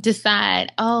you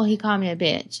decide, oh, he called me a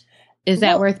bitch? Is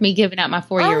that worth me giving up my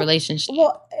 4-year relationship?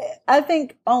 Well, I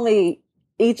think only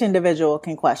each individual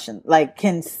can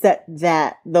set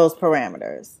those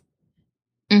parameters.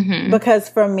 Mm-hmm. Because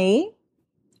for me,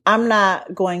 I'm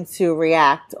not going to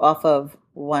react off of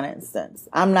one instance.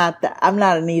 I'm not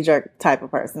a knee-jerk type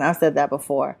of person. I've said that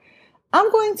before.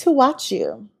 I'm going to watch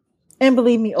you. And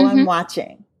believe me, I'm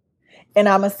watching. And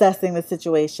I'm assessing the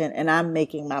situation and I'm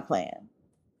making my plan.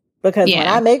 Because when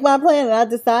I make my plan and I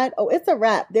decide, it's a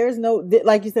wrap. There's no,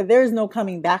 like you said, there is no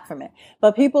coming back from it.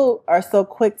 But people are so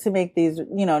quick to make these,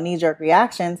 you know, knee-jerk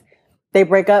reactions. They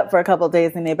break up for a couple of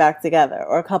days and they're back together,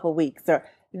 or a couple of weeks, or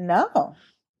no.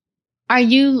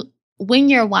 When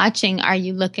you're watching, are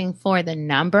you looking for the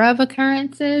number of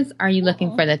occurrences? Are you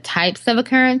looking for the types of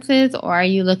occurrences? Or are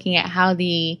you looking at how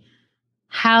the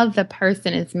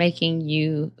person is making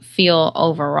you feel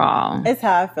overall? It's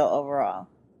how I feel overall.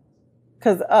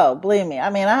 Because, believe me, I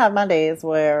mean, I have my days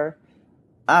where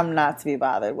I'm not to be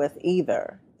bothered with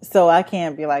either. So I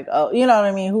can't be like, you know what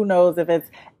I mean? Who knows if it's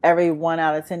every 1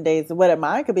 out of 10 days or what it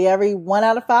might. It could be every 1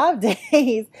 out of 5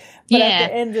 days. But at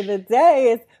the end of the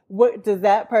day, it's what does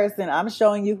that person, I'm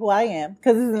showing you who I am.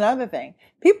 Because this is another thing.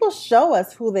 People show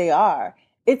us who they are.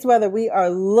 It's whether we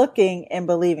are looking and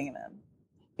believing them.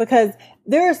 Because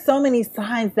there are so many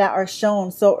signs that are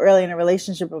shown so early in a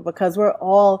relationship, but because we're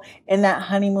all in that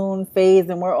honeymoon phase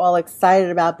and we're all excited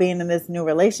about being in this new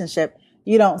relationship,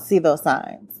 you don't see those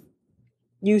signs.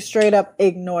 You straight up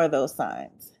ignore those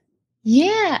signs.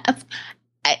 Yeah.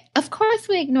 Of course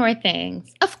we ignore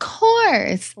things. Of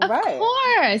course. Of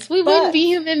course. We wouldn't be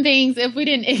human beings if we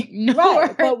didn't ignore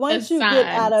Right. But once you get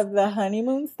out of the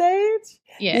honeymoon stage,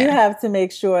 you have to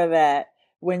make sure that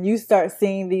when you start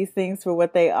seeing these things for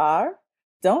what they are,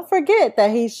 don't forget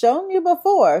that he's shown you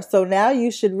before. So now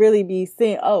you should really be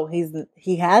seeing,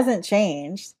 he hasn't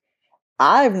changed.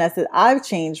 I've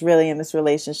changed really in this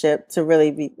relationship to really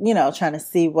be, you know, trying to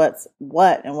see what's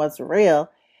what and what's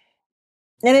real.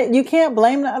 And you can't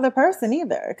blame the other person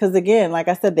either. Because again, like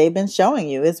I said, they've been showing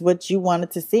you is what you wanted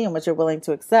to see and what you're willing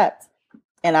to accept.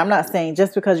 And I'm not saying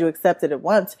just because you accepted it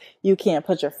once, you can't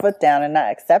put your foot down and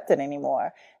not accept it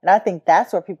anymore. And I think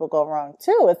that's where people go wrong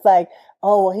too. It's like,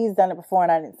 he's done it before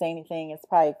and I didn't say anything. It's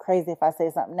probably crazy if I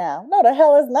say something now. No, the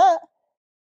hell is not.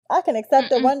 I can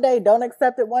accept it one day, don't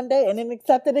accept it one day, and then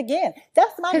accept it again.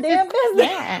 That's my damn business.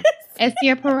 Yeah, it's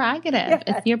your prerogative. Yes.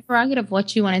 It's your prerogative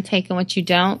what you want to take and what you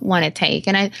don't want to take.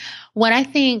 And I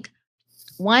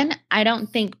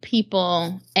don't think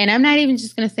people, and I'm not even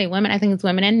just going to say women, I think it's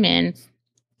women and men.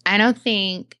 I don't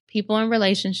think people in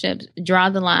relationships draw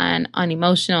the line on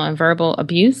emotional and verbal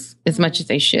abuse as much as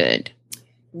they should.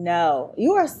 No,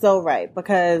 you are so right,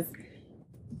 because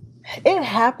it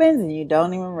happens and you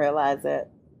don't even realize it.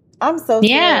 I'm so serious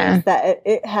Yeah. that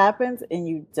it happens and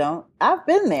you don't. I've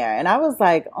been there and I was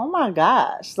like, oh my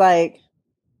gosh, like,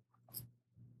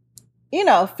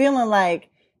 feeling like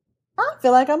I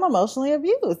feel like I'm emotionally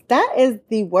abused. That is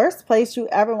the worst place you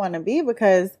ever want to be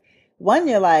because one,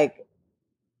 you're like,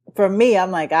 for me,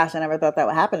 I'm like, gosh, I never thought that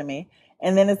would happen to me.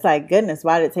 And then it's like, goodness,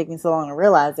 why did it take me so long to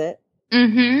realize it?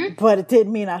 Mm-hmm. But it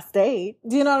didn't mean I stayed.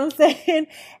 Do you know what I'm saying?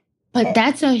 But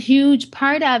that's a huge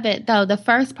part of it, though. The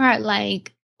first part,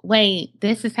 like, wait,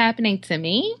 this is happening to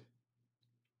me?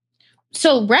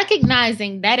 So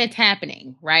recognizing that it's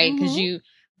happening, right?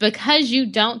 Because you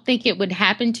don't think it would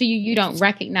happen to you, you don't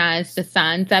recognize the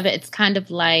signs of it. It's kind of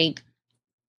like,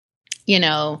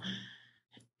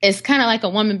 it's kind of like a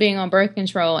woman being on birth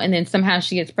control and then somehow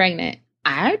she gets pregnant.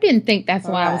 I didn't think that's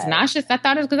why I was nauseous. I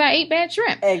thought it was because I ate bad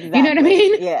shrimp. Exactly. You know what I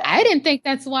mean? Yeah. I didn't think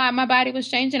that's why my body was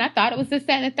changing. I thought it was this,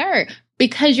 that, and the third.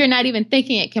 Because you're not even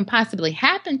thinking it can possibly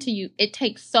happen to you, it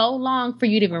takes so long for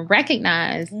you to even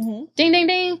recognize, ding, ding,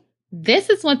 ding,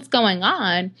 this is what's going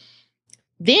on.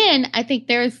 Then I think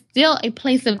there's still a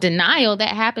place of denial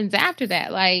that happens after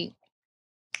that. Like,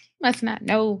 must not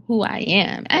know who I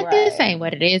am. This ain't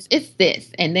what it is. It's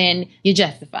this. And then you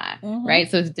justify, right?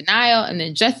 So it's denial and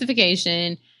then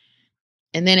justification.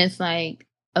 And then it's like,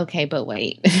 okay, but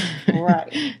wait.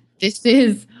 Right. This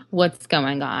is what's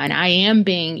going on. I am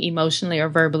being emotionally or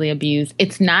verbally abused.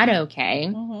 It's not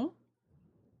okay.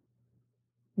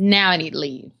 Now I need to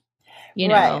leave. You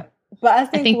know? Right. But I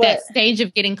think that stage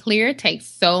of getting clear takes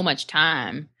so much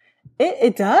time.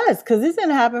 It does, because this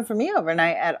didn't happen for me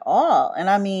overnight at all. And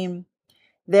I mean,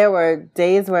 there were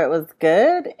days where it was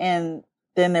good, and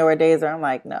then there were days where I'm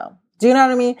like, no. Do you know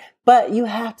what I mean? But you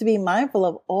have to be mindful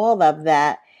of all of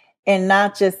that and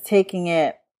not just taking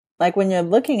it, like when you're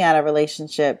looking at a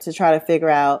relationship to try to figure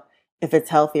out if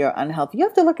it's healthy or unhealthy, you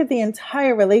have to look at the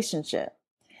entire relationship.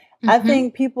 I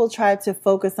think people try to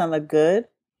focus on the good.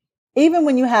 Even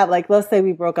when you have, like, let's say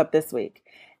we broke up this week,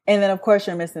 and then of course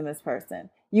you're missing this person.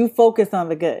 You focus on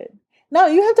the good. No,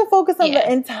 you have to focus on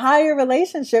the entire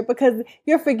relationship because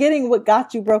you're forgetting what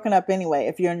got you broken up anyway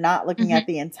if you're not looking at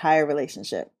the entire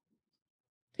relationship.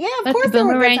 Yeah, of course. The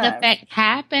boomerang effect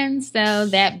happens, though.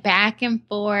 That back and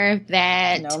forth,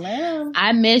 that no, ma'am.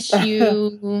 I miss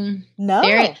you. No.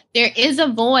 There is a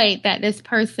void that this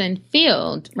person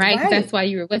filled, right? Because that's why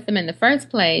you were with them in the first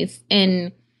place.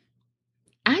 And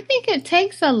I think it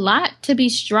takes a lot to be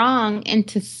strong and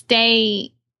to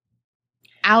stay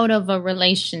out of a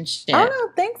relationship. I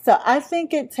don't think so. I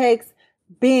think it takes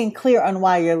being clear on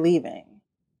why you're leaving.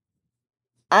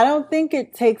 I don't think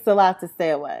it takes a lot to stay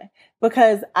away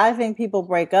because I think people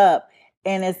break up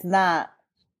and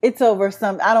it's over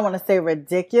some, I don't want to say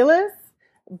ridiculous,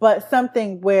 but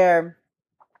something where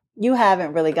you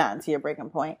haven't really gotten to your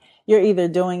breaking point. You're either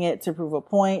doing it to prove a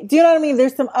point. Do you know what I mean?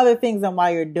 There's some other things on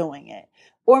why you're doing it.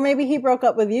 Or maybe he broke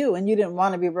up with you and you didn't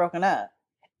want to be broken up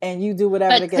and you do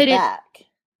whatever to get back.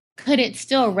 Could it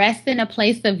still rest in a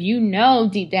place of,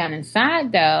 deep down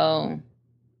inside though,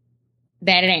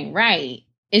 that it ain't right?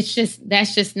 That's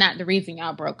just not the reason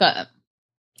y'all broke up.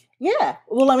 Yeah.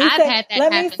 Well, let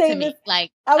me say this.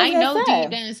 Like, I know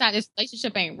deep down inside this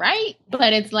relationship ain't right,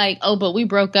 but it's like, but we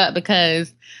broke up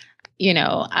because,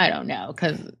 I don't know,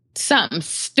 because something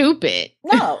stupid.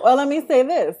 No. Well, let me say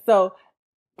this. So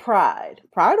pride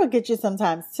will get you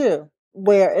sometimes too,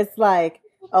 where it's like,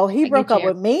 he broke up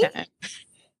with me.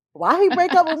 Why he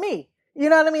break up with me? You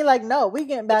know what I mean? Like, no, we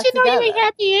getting back together. You ain't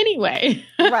happy anyway.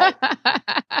 Right.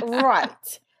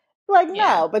 Like,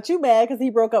 no, but you mad because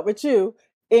he broke up with you.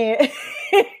 And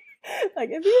like,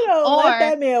 if you don't let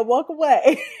that man walk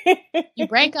away. You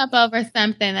break up over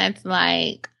something that's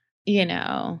like,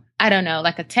 I don't know,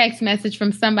 like a text message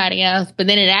from somebody else, but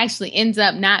then it actually ends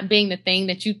up not being the thing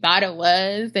that you thought it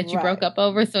was that you broke up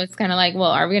over. So it's kind of like,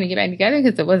 well, are we going to get back together?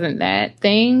 Because it wasn't that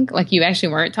thing. Like, you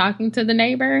actually weren't talking to the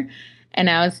neighbor. And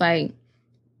I was like,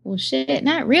 well, shit,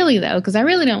 not really, though, because I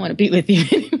really don't want to be with you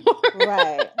anymore.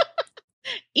 Right.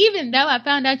 Even though I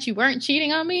found out you weren't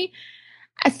cheating on me,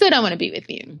 I still don't want to be with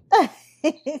you.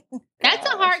 That's a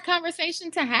hard conversation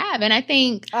to have. And I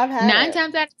think 9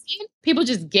 times out of 10, people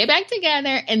just get back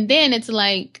together. And then it's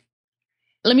like,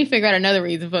 let me figure out another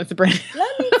reason for us to break.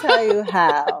 Let me tell you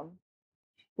how.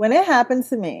 When it happened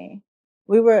to me,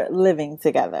 we were living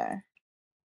together.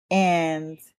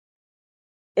 And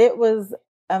it was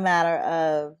a matter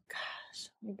of,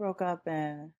 we broke up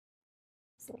in,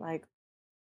 I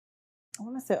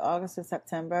want to say August or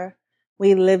September.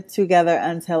 We lived together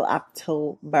until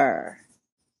October.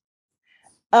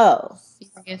 Oh.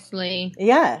 Seriously?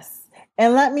 Yes.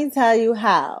 And let me tell you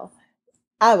how.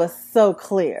 I was so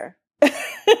clear.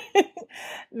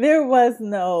 There was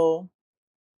no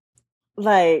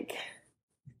like,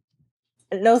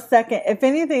 no second. If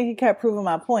anything, he kept proving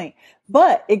my point.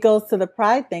 But it goes to the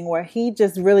pride thing where he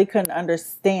just really couldn't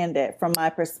understand it from my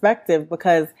perspective,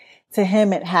 because to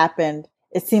him it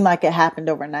seemed like it happened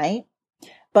overnight.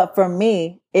 But for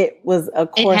me, it was a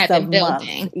course of months.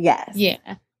 Yes.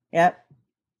 Yeah. Yep.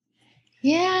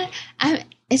 Yeah.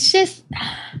 It's just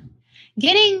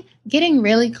getting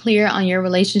really clear on your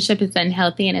relationship is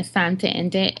unhealthy and it's time to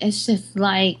end it. It's just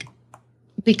like,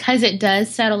 because it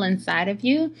does settle inside of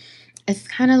you. It's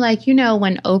kind of like,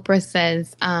 when Oprah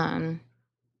says,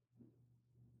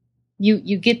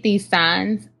 you get these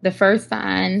signs. The first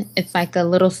sign, it's like a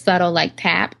little subtle like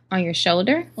tap on your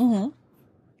shoulder. Mm-hmm.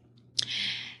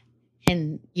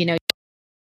 And, you can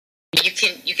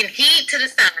heed to the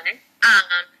sign.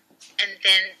 And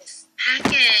then this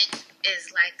package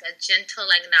is like a gentle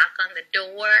like knock on the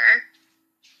door.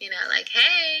 Like,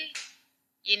 hey,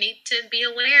 you need to be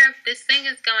aware of this thing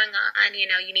is going on.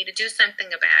 You need to do something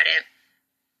about it.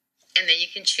 And then you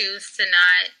can choose to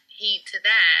not heed to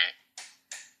that.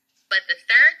 But the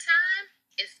third time,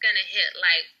 it's going to hit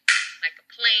like a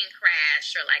plane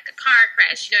crash or like a car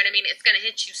crash. You know what I mean? It's going to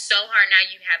hit you so hard now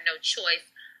you have no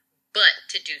choice but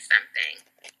to do something.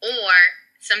 Or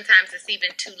sometimes it's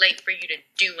even too late for you to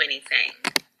do anything.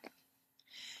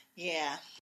 Yeah.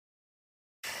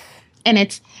 And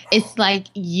it's like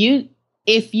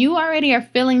if you already are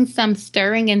feeling some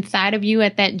stirring inside of you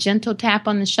at that gentle tap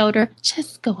on the shoulder,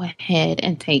 just go ahead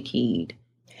and take heed.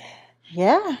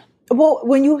 Yeah. Well,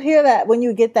 when you hear that, when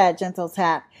you get that gentle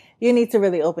tap, you need to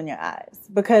really open your eyes,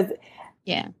 because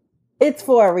it's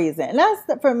for a reason. And that's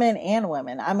for men and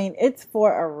women. I mean, it's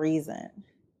for a reason.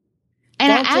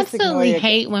 And I absolutely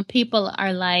hate when people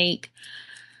are like,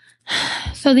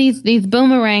 so these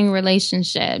boomerang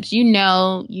relationships, you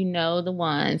know the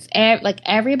ones. Like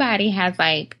everybody has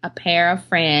like a pair of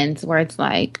friends where it's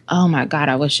like, oh my God,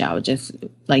 I wish I would just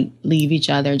like leave each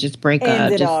other, just break up.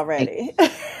 Ended already.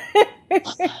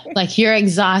 Like you're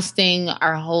exhausting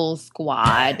our whole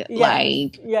squad.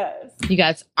 Yes, you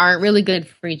guys aren't really good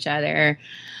for each other.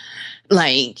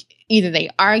 Like either they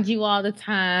argue all the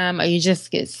time or you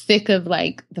just get sick of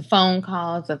like the phone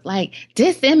calls of like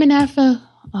this MNF.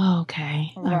 Oh,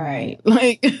 okay. All right.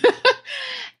 Like,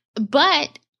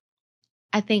 but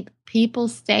I think people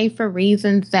stay for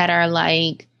reasons that are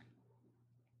like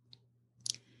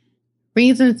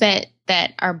reasons that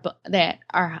are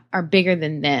bigger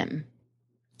than them.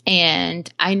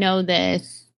 And I know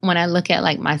this when I look at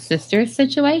like my sister's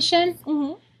situation.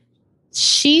 Mm-hmm.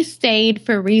 She stayed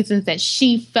for reasons that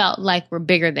she felt like were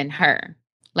bigger than her.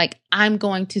 Like, I'm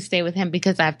going to stay with him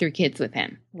because I have 3 kids with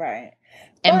him. Right.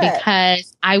 And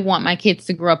because I want my kids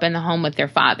to grow up in the home with their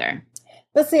father.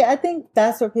 But see, I think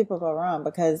that's where people go wrong,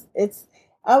 because I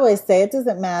always say it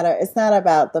doesn't matter. It's not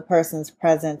about the person's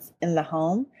presence in the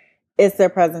home. It's their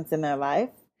presence in their life.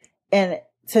 And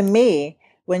to me,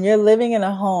 when you're living in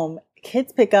a home,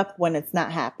 kids pick up when it's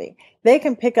not happy. They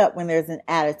can pick up when there's an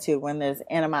attitude, when there's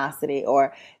animosity,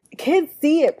 or kids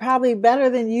see it probably better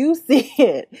than you see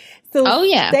it. So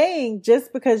staying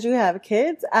just because you have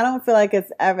kids, I don't feel like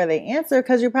it's ever the answer,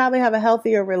 because you probably have a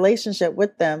healthier relationship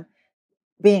with them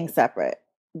being separate,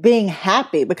 being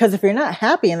happy. Because if you're not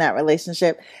happy in that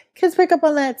relationship, kids pick up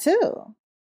on that too.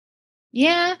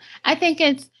 Yeah, I think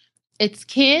it's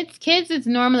kids. Kids is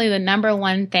normally the number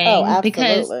one thing. Oh,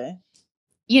 absolutely.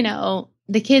 Because,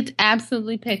 the kids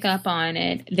absolutely pick up on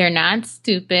it. They're not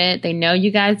stupid. They know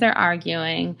you guys are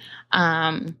arguing.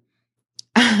 I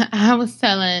was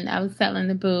telling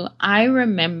the boo, I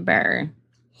remember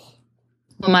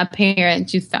when my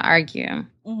parents used to argue.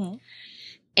 Mm-hmm.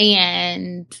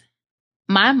 And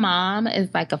my mom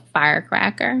is like a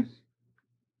firecracker.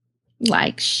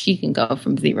 Like she can go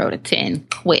from 0 to 10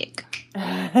 quick.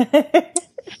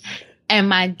 And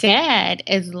my dad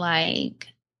is like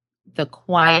the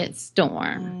quiet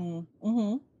storm.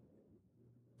 Mm-hmm.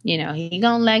 He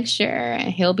gonna lecture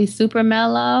and he'll be super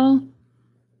mellow.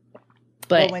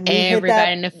 But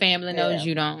everybody in the family knows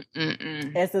you don't.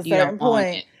 It's a certain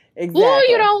point. Exactly. Oh,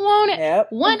 you don't want it. Yep.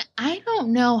 I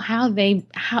don't know how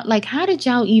did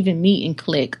y'all even meet and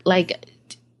click? Like,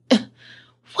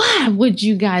 why would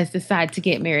you guys decide to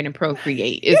get married and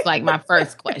procreate? Is like my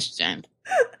first question.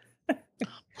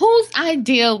 Whose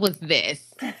idea was this?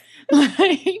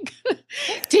 Like,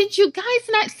 did you guys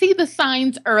not see the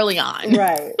signs early on?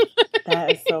 Right.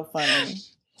 That is so funny.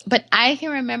 But I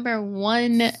can remember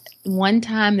one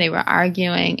time they were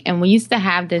arguing, and we used to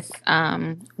have this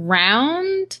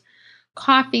round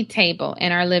coffee table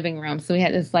in our living room. So we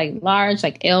had this like large,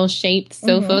 like L-shaped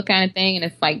sofa kind of thing, and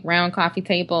it's like round coffee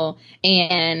table,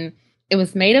 and it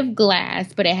was made of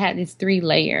glass, but it had these 3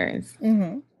 layers.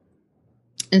 Mm-hmm.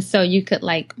 And so you could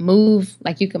like move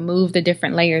the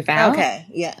different layers out. Okay.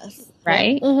 Yes.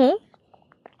 Right? Mm-hmm.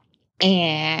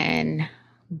 And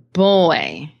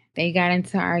boy, they got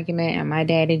into an argument, and my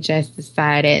daddy just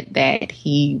decided that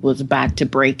he was about to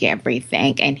break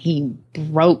everything, and he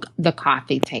broke the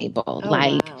coffee table. Oh,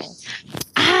 like, wow.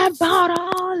 I bought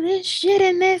all this shit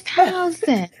in this house.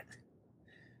 And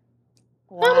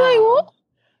Wow. I'm like, well,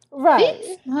 Right.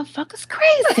 these motherfuckers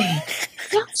crazy.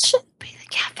 Y'all shouldn't be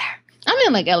together. I'm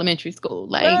in like elementary school.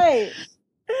 Like, Right.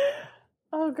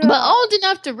 Oh, God. but old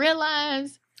enough to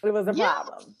realize it was a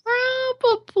problem.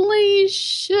 Probably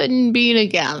shouldn't be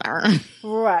together.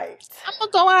 Right. I'm going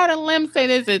to go out on a limb and say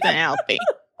this isn't healthy.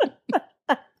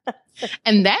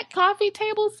 And that coffee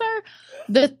table, sir,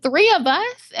 the three of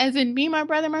us, as in me, my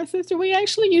brother, my sister, we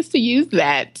actually used to use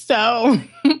that. So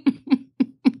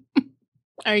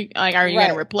are you going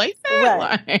to replace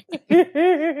that? Right.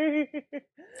 Like,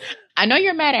 I know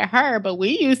you're mad at her, but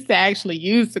we used to actually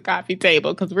use the coffee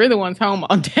table because we're the ones home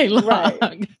all day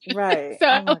long. Right.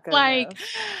 So like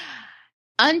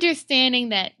understanding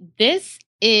that this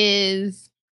is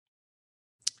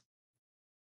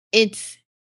it's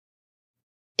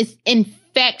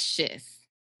infectious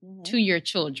to your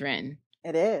children.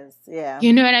 It is, yeah.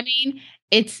 You know what I mean?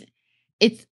 It's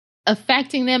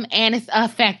affecting them and it's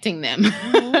affecting them.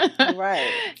 Mm-hmm.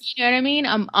 Right. You know what I mean?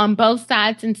 On both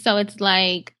sides. And so it's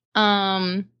like,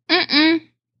 you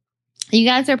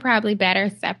guys are probably better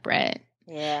separate.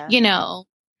 Yeah. You know,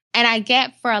 and I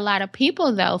get for a lot of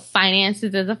people though,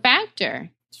 finances is a factor.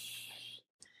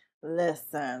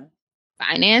 Listen.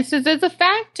 Finances is a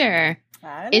factor.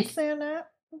 I understand that.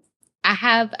 I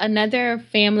have another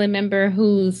family member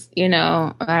who's, you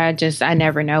know, I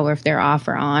never know if they're off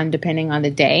or on depending on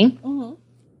the day.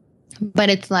 Mm-hmm. But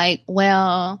it's like,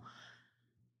 well,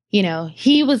 you know,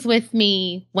 he was with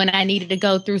me when I needed to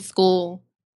go through school.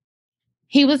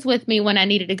 He was with me when I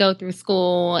needed to go through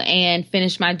school and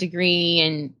finish my degree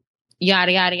and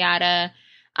yada, yada, yada.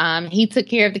 He took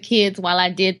care of the kids while I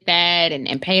did that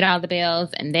and paid all the bills.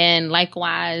 And then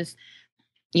likewise,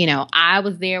 you know, I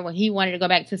was there when he wanted to go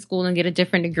back to school and get a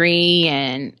different degree,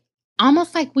 and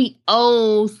almost like we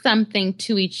owe something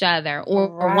to each other,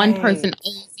 or one person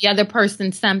owes the other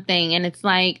person something. And it's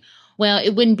like, well,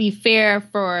 it wouldn't be fair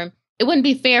for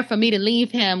me to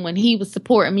leave him when he was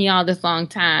supporting me all this long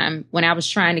time when I was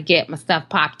trying to get my stuff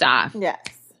popped off. Yes.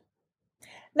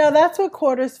 No, that's what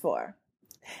quarter's for.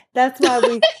 That's why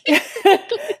we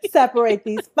separate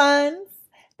these funds,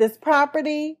 this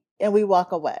property, and we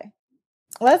walk away.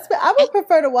 I would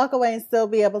prefer to walk away and still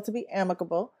be able to be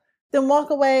amicable than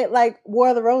walk away like War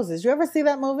of the Roses. You ever see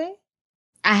that movie?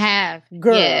 I have.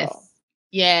 Girl.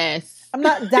 Yes. I'm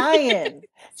not dying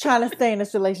trying to stay in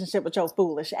this relationship with your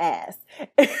foolish ass.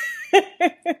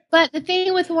 But the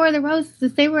thing with War of the Roses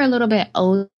is they were a little bit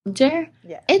older.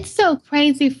 Yeah. It's so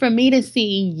crazy for me to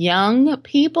see young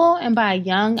people, and by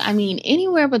young, I mean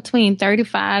anywhere between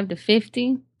 35 to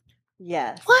 50.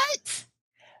 Yes. What?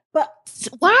 But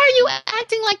why are you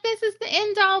acting like this is the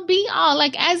end all be all?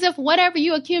 Like as if whatever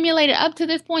you accumulated up to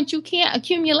this point, you can't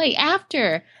accumulate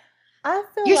after. I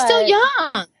feel you're still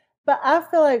young. But I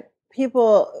feel like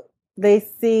people, they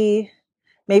see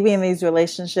maybe in these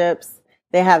relationships,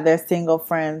 they have their single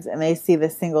friends and they see the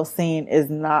single scene is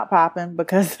not popping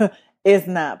because it's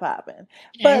not popping.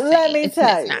 But let me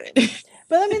tell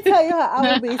you how I'm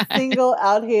going to be single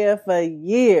out here for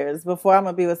years before I'm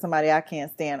going to be with somebody I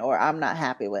can't stand or I'm not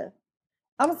happy with.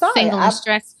 I'm sorry. Single and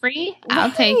stress-free?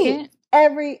 I'll take it.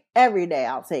 Every day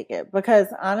I'll take it because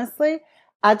honestly,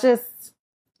 I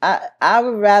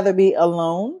would rather be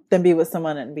alone than be with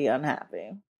someone and be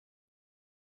unhappy.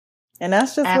 And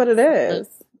that's just what it is.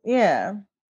 Yeah.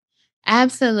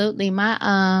 Absolutely.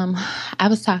 I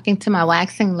was talking to my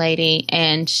waxing lady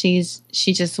and she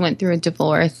just went through a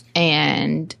divorce,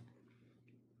 and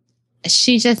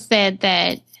she just said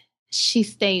that she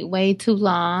stayed way too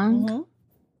long. Mm-hmm.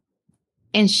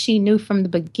 And she knew from the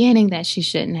beginning that she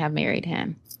shouldn't have married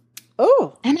him.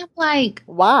 Oh. And I'm like,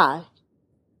 why?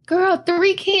 Girl,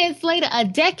 3 kids later, a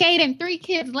decade and 3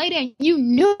 kids later, and you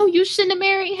knew you shouldn't have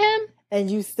married him?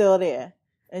 And you still there.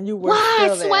 And you were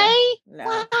still there. Why, Sway? No.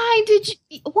 Why did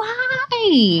you?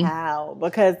 Why? How?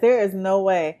 Because there is no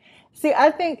way. See,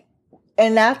 I think,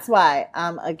 and that's why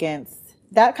I'm against,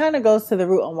 that kind of goes to the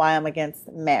root on why I'm against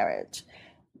marriage.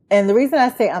 And the reason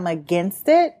I say I'm against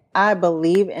it, I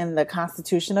believe in the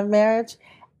constitution of marriage.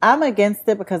 I'm against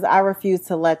it because I refuse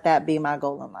to let that be my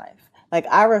goal in life. Like,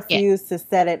 I refuse to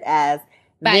set it as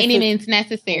by any means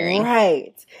necessary.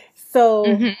 Right. So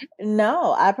Mhm.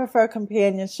 no, I prefer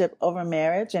companionship over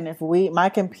marriage. And if my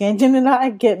companion and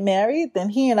I get married, then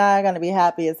he and I are going to be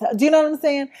happy as hell. Do you know what I'm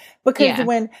saying? Because Yeah.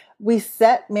 when we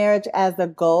set marriage as a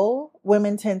goal,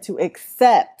 women tend to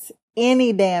accept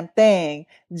any damn thing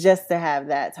just to have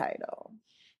that title.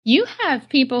 You have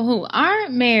people who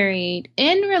aren't married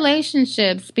in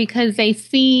relationships because they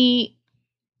see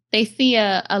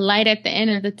a light at the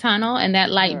end of the tunnel, and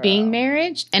that light being Girl.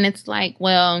 marriage. And it's like,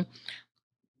 well,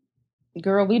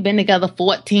 girl, we've been together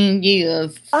 14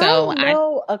 years. So I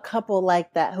know a couple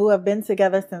like that who have been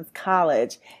together since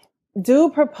college.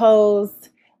 Dude proposed,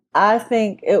 I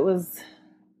think I was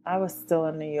still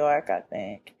in New York, I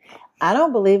think. I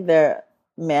don't believe they're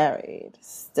married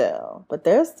still, but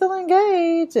they're still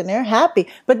engaged and they're happy.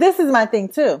 But this is my thing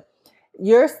too.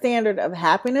 Your standard of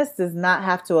happiness does not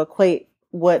have to equate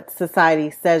what society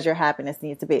says your happiness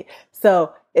needs to be.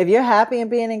 So if you're happy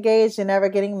and being engaged and never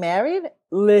getting married,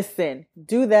 listen,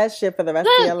 do that shit for the rest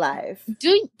of your life.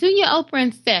 do your Oprah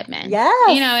and Stedman.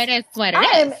 Yes. You know, it is what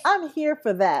it is. I'm here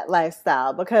for that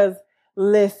lifestyle because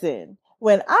listen,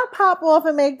 when I pop off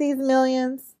and make these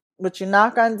millions, what you're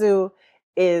not going to do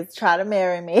is try to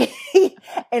marry me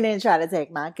and then try to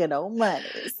take my good old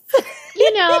monies.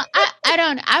 You know,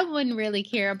 I wouldn't really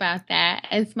care about that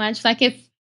as much. Like if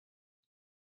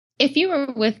you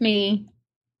were with me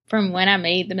from when I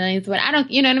made the millions, but I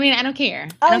don't, you know what I mean? I don't care.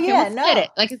 Oh, I don't yeah, care. no. Split it.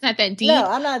 Like, it's not that deep. No,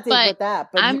 I'm not deep with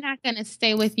that. But I'm not going to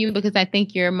stay with you because I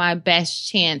think you're my best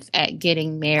chance at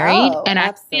getting married. Oh, and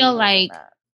I feel like, not.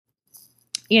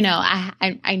 you know,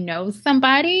 I know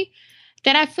somebody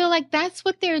that I feel like that's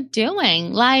what they're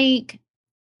doing. Like,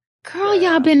 girl,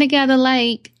 y'all been together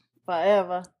like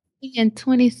forever. In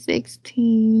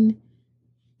 2016,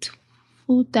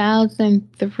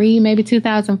 2003, maybe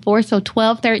 2004. So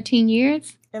 12, 13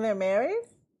 years. And they're married?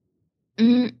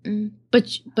 Mm-mm.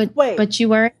 But you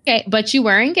were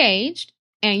engaged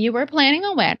and you were planning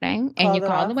a wedding and you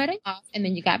called the wedding off and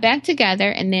then you got back together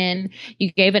and then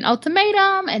you gave an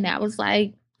ultimatum and that was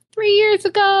like 3 years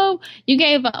ago. You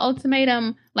gave an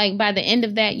ultimatum like by the end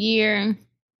of that year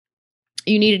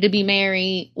you needed to be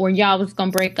married or y'all was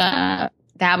gonna break up.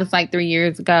 That was like 3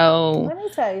 years ago. Let me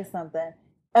tell you something.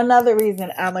 Another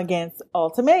reason I'm against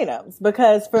ultimatums,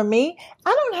 because for me,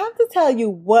 I don't have to tell you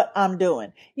what I'm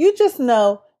doing. You just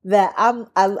know that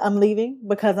I'm leaving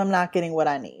because I'm not getting what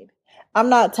I need. I'm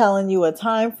not telling you a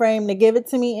time frame to give it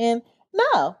to me in.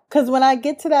 No, because when I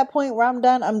get to that point where I'm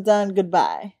done.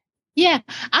 Goodbye. Yeah,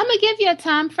 I'm gonna give you a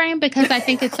time frame because I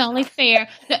think it's only fair.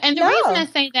 And the reason I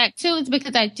say that too is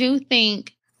because I do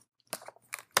think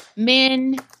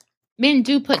men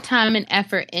do put time and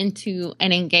effort into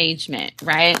an engagement,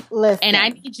 right? Listen. And I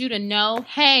need you to know,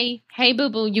 hey,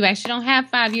 boo-boo, you actually don't have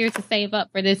 5 years to save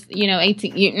up for this,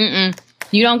 18.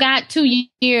 You don't got 2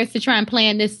 years to try and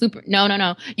plan this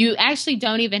No. You actually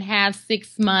don't even have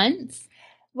 6 months.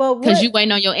 Well, because you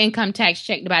waiting on your income tax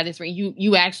check to buy this ring.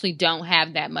 You actually don't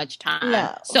have that much time.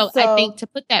 No. So I think to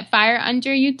put that fire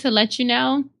under you to let you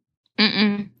know.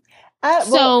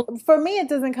 For me, it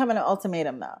doesn't come in an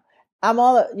ultimatum though.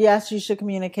 Yes, you should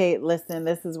communicate. Listen,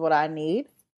 this is what I need.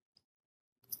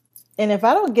 And if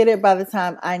I don't get it by the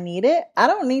time I need it, I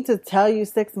don't need to tell you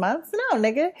 6 months. No,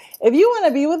 nigga. If you want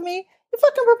to be with me, you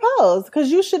fucking propose.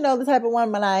 Because you should know the type of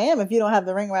woman I am. If you don't have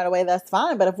the ring right away, that's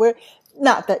fine. But if we're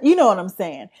not that, you know what I'm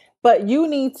saying. But you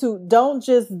need to, don't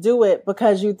just do it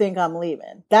because you think I'm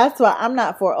leaving. That's why I'm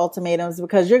not for ultimatums,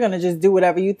 because you're going to just do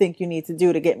whatever you think you need to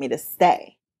do to get me to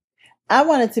stay. I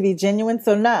want it to be genuine.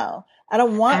 So no. I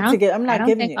don't want to get. I'm not giving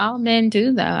you. I don't think all men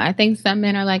do though. I think some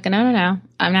men are like, no.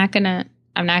 I'm not gonna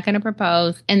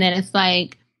propose. And then it's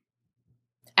like,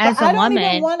 as a woman, I don't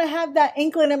even want to have that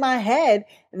inkling in my head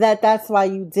that that's why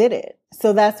you did it.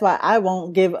 So that's why I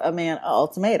won't give a man an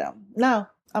ultimatum. No,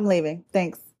 I'm leaving.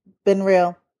 Thanks. Been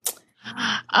real.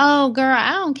 Oh, girl,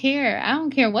 I don't care. I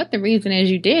don't care what the reason is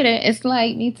you did it. It's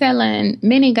like me telling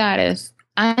Mini Goddess,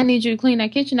 I need you to clean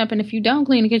that kitchen up, and if you don't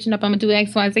clean the kitchen up, I'm gonna do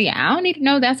X, Y, Z. I don't need to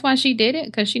know that's why she did it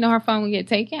because she know her phone will get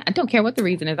taken. I don't care what the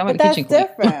reason is. I want the kitchen clean.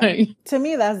 Different. To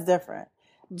me, that's different.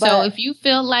 But, so if you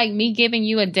feel like me giving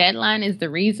you a deadline is the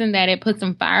reason that it puts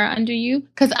some fire under you,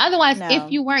 because otherwise,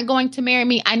 if you weren't going to marry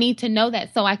me, I need to know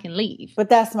that so I can leave. But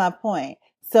that's my point.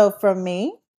 So for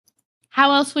me,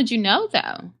 how else would you know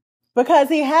though? Because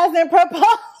he hasn't proposed.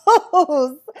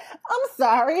 I'm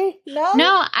sorry.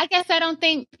 No, I guess I don't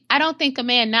think a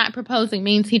man not proposing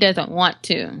means he doesn't want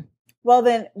to. Well,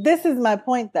 then this is my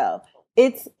point though.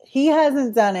 He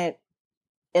hasn't done it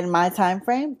in my time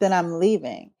frame, then I'm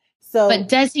leaving. So, but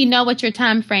does he know what your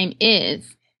time frame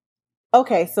is?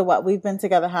 Okay, so what? We've been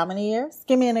together how many years?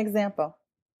 Give me an example.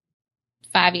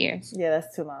 5 years. Yeah,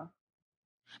 that's too long.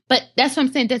 But that's what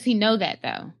I'm saying. Does he know that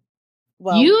though?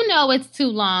 Well, you know it's too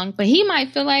long, but he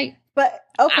might feel like, but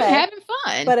okay, I'm having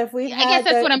fun. But if we've I guess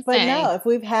that's what I'm saying. No, if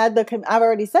we've had I've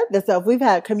already said this. So if we've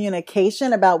had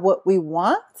communication about what we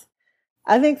want,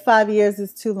 I think 5 years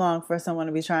is too long for someone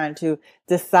to be trying to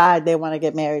decide they want to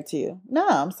get married to you. No,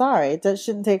 I'm sorry. It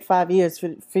shouldn't take 5 years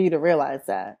for you to realize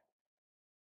that.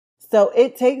 So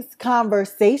it takes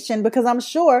conversation, because I'm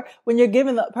sure when you're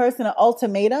giving the person an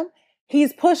ultimatum,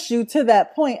 he's pushed you to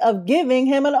that point of giving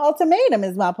him an ultimatum,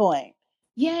 is my point.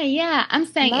 Yeah. I'm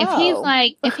saying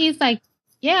if he's like,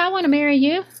 yeah, I want to marry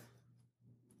you.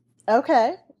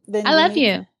 Okay. Then I love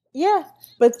you. Yeah.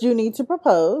 But you need to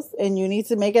propose and you need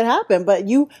to make it happen. But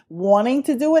you wanting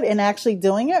to do it and actually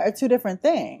doing it are two different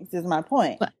things, is my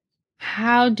point. But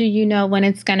how do you know when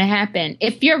it's going to happen?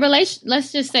 If your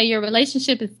let's just say your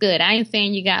relationship is good. I ain't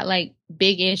saying you got like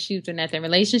big issues or nothing.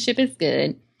 Relationship is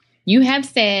good. You have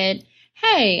said,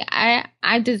 hey,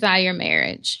 I desire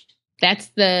marriage. That's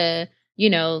the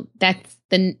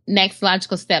next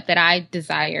logical step that I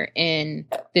desire in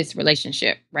this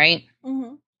relationship, right?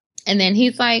 Mm-hmm. And then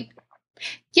he's like,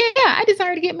 yeah, I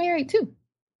desire to get married too.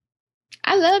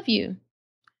 I love you.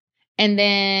 And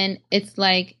then it's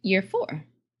like year 4.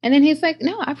 And then he's like,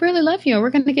 no, I really love you. We're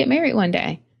going to get married one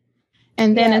day.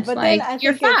 And then it's like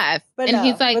year 5.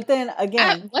 He's like, but then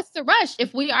again, what's the rush?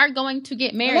 If we are going to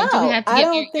get married, do we have to get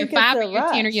married year 5 or year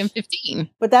 10 or year 15?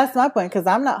 But that's my point, because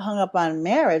I'm not hung up on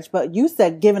marriage, but you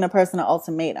said giving a person an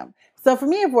ultimatum. So for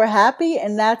me, if we're happy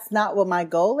and that's not what my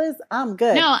goal is, I'm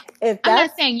good. No, I'm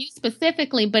not saying you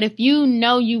specifically, but if you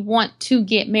know you want to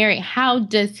get married, how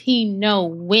does he know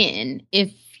when,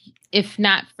 if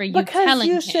not for you telling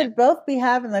him? Because you should both be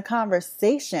having the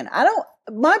conversation.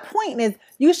 My point is,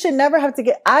 you should never have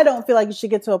to I don't feel like you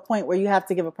should get to a point where you have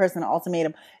to give a person an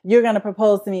ultimatum. You're going to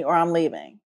propose to me or I'm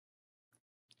leaving.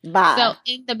 Bye. So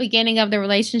in the beginning of the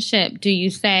relationship, do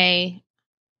you say,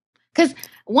 because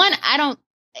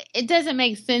it doesn't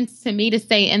make sense to me to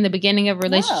say in the beginning of a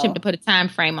relationship to put a time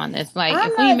frame on this. Like,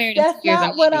 if we married in 2 years, that's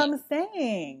not what I'm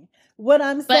saying. What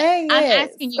I'm saying is, I'm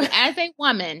asking you as a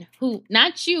woman who,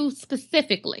 not you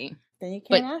specifically, then you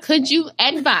can't could you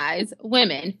advise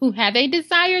women who have a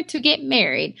desire to get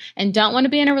married and don't want to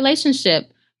be in a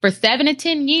relationship for 7 to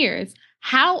 10 years,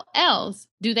 how else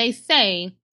do they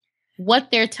say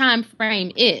what their time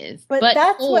frame is? But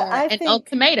that's what I think. An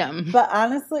ultimatum. But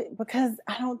honestly, because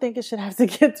I don't think it should have to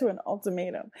get to an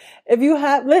ultimatum.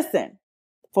 Listen,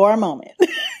 for a moment.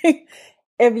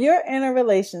 If you're in a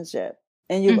relationship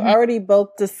and you've already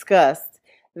both discussed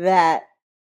that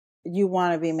you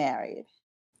want to be married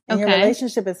and your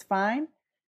relationship is fine,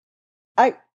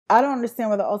 I don't understand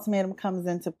where the ultimatum comes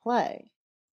into play.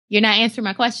 You're not answering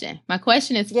my question. My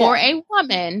question is for a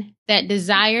woman that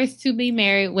desires to be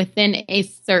married within a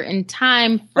certain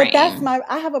time frame. But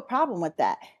I have a problem with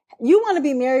that. You want to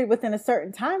be married within a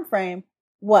certain time frame.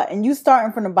 What? And you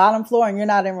starting from the bottom floor and you're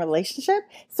not in a relationship?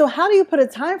 So how do you put a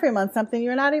time frame on something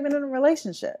you're not even in a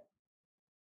relationship?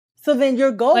 So then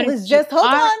your goal is just,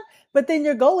 but then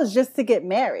your goal is just to get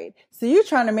married. So you're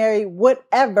trying to marry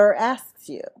whatever asks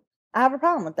you. I have a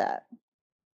problem with that.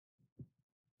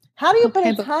 How do you put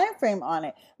a time frame on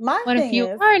it? What if you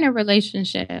are in a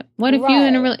relationship? What if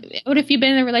you've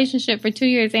been in a relationship for 2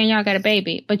 years and y'all got a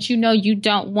baby, but you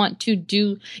don't want to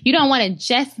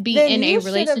just be in a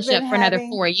relationship for another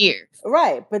 4 years?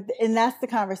 Right. And that's the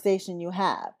conversation you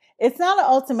have. It's not an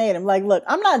ultimatum. Like, look,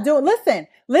 I'm not doing, listen.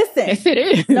 Yes, it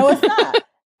is. No, it's not.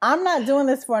 I'm not doing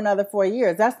this for another 4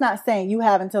 years. That's not saying you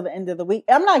have until the end of the week.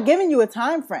 I'm not giving you a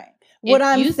time frame. What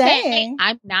I'm saying,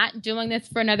 I'm not doing this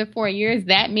for another 4 years.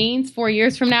 That means 4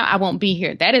 years from now, I won't be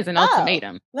here. That is an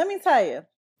ultimatum. Let me tell you,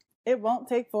 it won't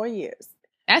take 4 years.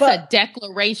 That's a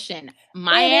declaration.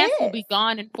 My ass will be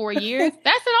gone in 4 years.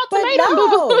 That's an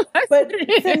ultimatum. But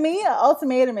to me, an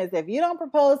ultimatum is if you don't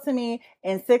propose to me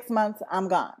in 6 months, I'm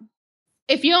gone.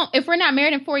 If we're not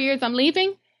married in 4 years, I'm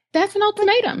leaving. That's an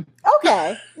ultimatum.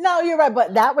 Okay. No, you're right.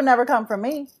 But that would never come from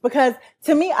me, because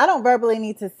to me, I don't verbally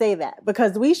need to say that,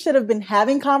 because we should have been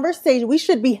having conversation. We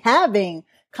should be having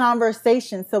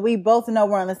conversations so we both know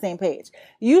we're on the same page.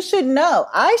 You should know.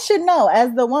 I should know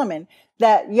as the woman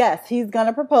that yes, he's going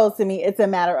to propose to me. It's a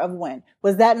matter of when.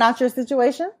 Was that not your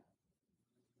situation?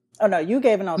 Oh no, you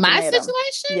gave an ultimatum. My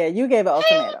situation? Yeah, you gave an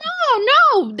ultimatum.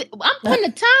 No. I'm putting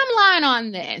a timeline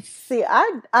on this. See,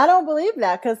 I don't believe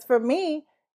that, because for me,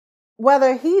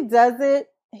 whether he does it,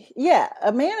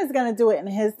 a man is going to do it in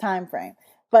his time frame,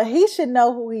 but he should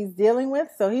know who he's dealing with.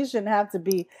 So he shouldn't have to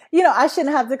be, I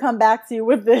shouldn't have to come back to you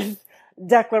with this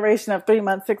declaration of 3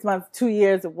 months, 6 months, 2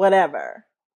 years, whatever.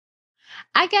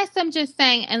 I guess I'm just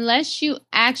saying, unless you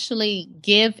actually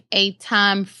give a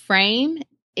time frame,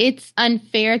 it's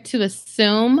unfair to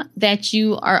assume that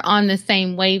you are on the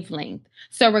same wavelength.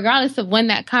 So regardless of when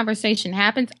that conversation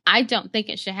happens, I don't think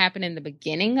it should happen in the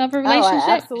beginning of a relationship.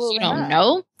 Absolutely you don't not.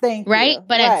 know. Thank right? you.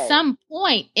 But right. at some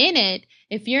point in it,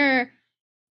 if you're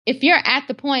at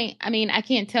the point, I mean, I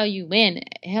can't tell you when.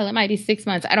 Hell, it might be 6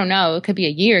 months. I don't know. It could be a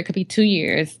year. It could be 2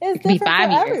 years. It's it could be 5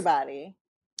 for years. Everybody.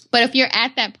 But if you're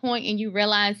at that point and you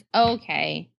realize,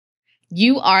 okay,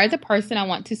 you are the person I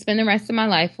want to spend the rest of my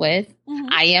life with. Mm-hmm.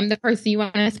 I am the person you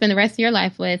want to spend the rest of your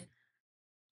life with.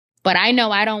 But I know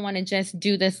I don't want to just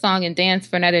do this song and dance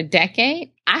for another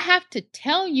decade. I have to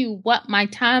tell you what my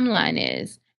timeline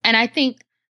is. And I think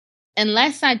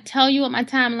unless I tell you what my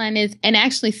timeline is and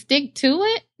actually stick to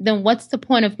it, then what's the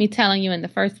point of me telling you in the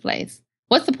first place?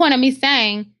 What's the point of me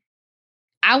saying,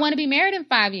 I want to be married in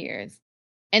 5 years?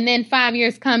 And then 5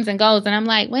 years comes and goes, and I'm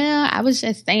like, well, I was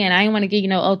just saying, I didn't want to give you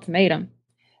no ultimatum.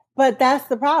 But that's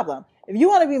the problem. If you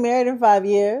want to be married in 5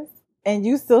 years and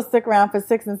you still stick around for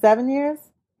 6 and 7 years,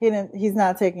 he's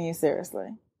not taking you seriously.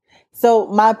 So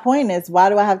my point is, why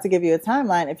do I have to give you a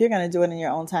timeline if you're going to do it in your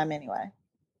own time anyway?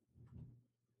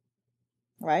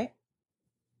 Right?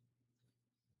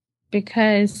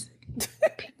 Because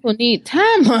people need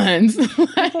timelines. People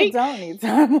don't need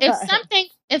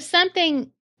timelines.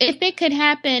 If it could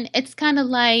happen, it's kind of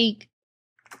like,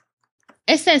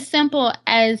 it's as simple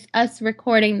as us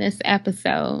recording this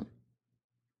episode.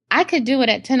 I could do it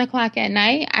at 10 o'clock at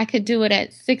night. I could do it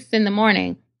at 6 in the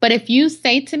morning. But if you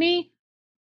say to me,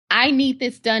 I need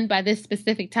this done by this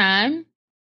specific time,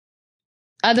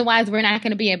 otherwise we're not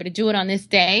going to be able to do it on this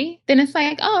day, then it's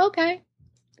like, oh, okay.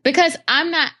 Because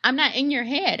I'm not in your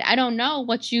head. I don't know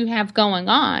what you have going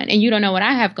on, and you don't know what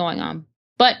I have going on.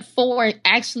 But for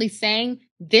actually saying,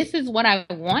 this is what I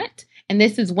want, and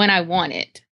this is when I want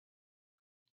it,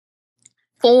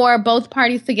 for both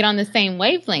parties to get on the same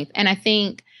wavelength. And I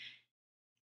think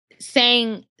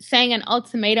saying an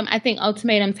ultimatum, I think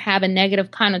ultimatums have a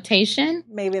negative connotation.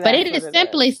 Maybe that's but it is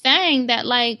simply saying that,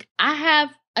 like, I have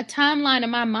a timeline in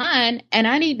my mind, and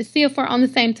I need to see if we're on the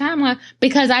same timeline,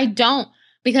 because I don't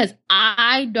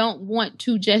want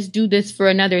to just do this for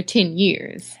another 10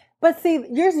 years. But see,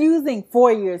 you're using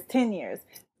 4 years, 10 years.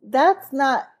 That's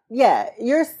not,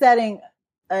 you're setting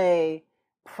a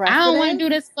precedent. I don't want to do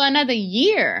this for another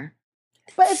year.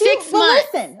 But if 6 months.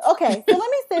 Listen, okay, so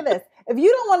let me say this. If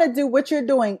you don't want to do what you're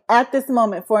doing at this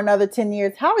moment for another 10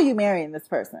 years, how are you marrying this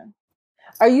person?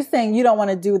 Are you saying you don't want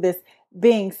to do this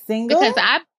being single? Because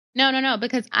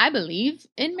I believe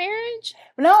in marriage.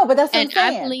 No, but that's what I'm saying.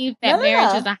 And I believe that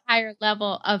marriage is a higher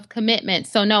level of commitment.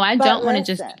 So no, I don't want to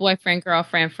just be boyfriend,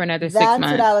 girlfriend for another 6 months.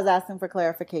 That's what I was asking for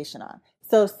clarification on.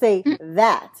 So say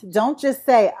that. Don't just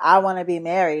say, I want to be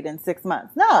married in 6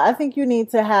 months. No, I think you need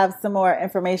to have some more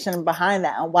information behind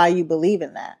that and why you believe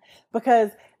in that. Because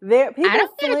people I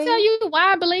don't need to tell you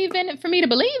why I believe in it for me to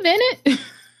believe in it.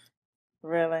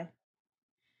 Really?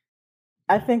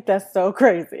 I think that's so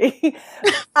crazy.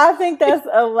 I think that's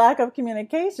a lack of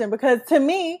communication, because to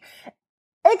me,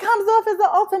 it comes off as an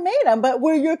ultimatum. But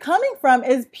where you're coming from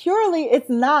is purely, it's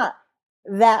not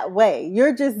that way.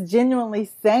 You're just genuinely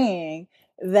saying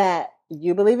that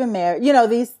you believe in marriage,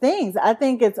 these things. I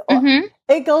think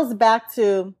it goes back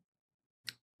to,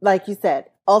 like you said,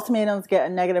 ultimatums get a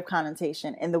negative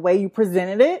connotation, and the way you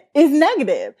presented it is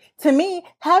negative. To me,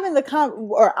 having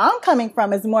I'm coming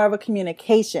from is more of a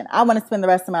communication. I want to spend the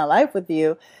rest of my life with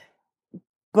you,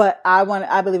 but I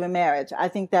believe in marriage. I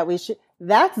think that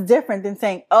that's different than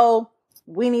saying, oh,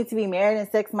 we need to be married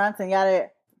in 6 months and yada.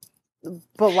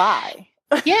 But why?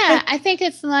 Yeah, I think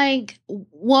it's like,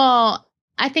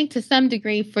 I think to some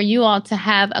degree, for you all to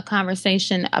have a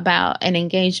conversation about an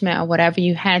engagement or whatever,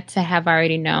 you had to have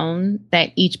already known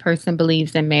that each person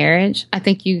believes in marriage. I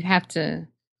think you have to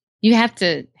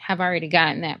have already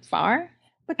gotten that far,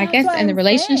 I guess, in the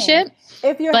relationship.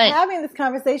 If you're having this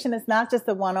conversation, it's not just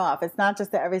a one-off. It's not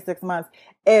just every 6 months.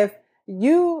 So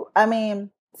you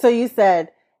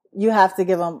said you have to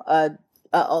give them a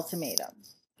ultimatum.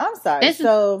 I'm sorry.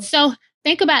 So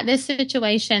think about this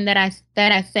situation that I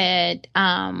said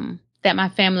that my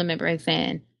family member is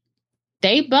in.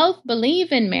 They both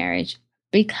believe in marriage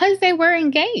because they were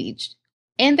engaged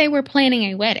and they were planning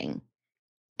a wedding,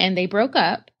 and they broke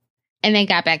up and they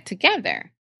got back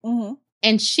together. Mm-hmm.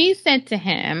 And she said to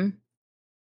him,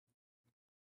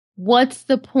 what's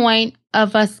the point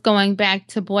of us going back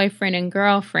to boyfriend and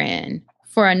girlfriend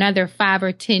for another 5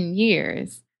 or 10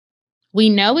 years? We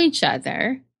know each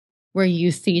other. We're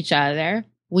used to each other.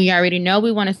 We already know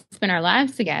we want to spend our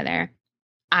lives together.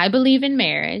 I believe in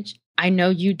marriage. I know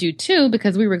you do too,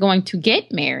 because we were going to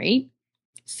get married.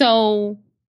 So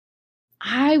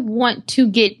I want to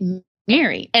get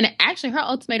married. And actually, her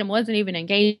ultimatum wasn't even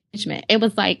engagement. It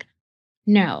was like,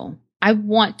 no, I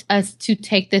want us to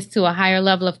take this to a higher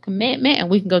level of commitment, and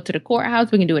we can go to the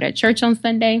courthouse. We can do it at church on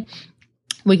Sunday.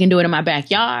 We can do it in my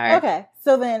backyard. Okay.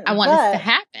 So then I want this to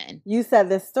happen. You said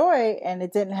this story and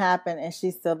it didn't happen, and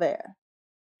she's still there.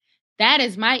 That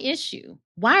is my issue.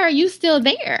 Why are you still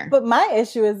there? But my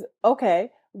issue is, okay,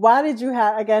 why did you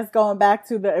have, I guess, going back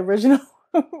to the original,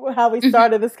 how we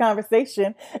started this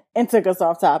conversation and took us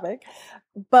off topic.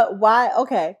 But why,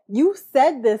 okay, you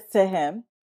said this to him,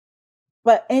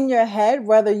 but in your head,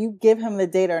 whether you give him the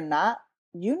date or not,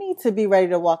 you need to be ready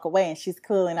to walk away, and she's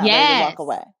clearly not ready to walk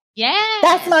away. Yeah.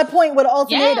 That's my point with an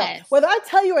ultimatum. Yes. Whether I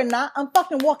tell you or not, I'm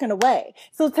fucking walking away.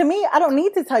 So to me, I don't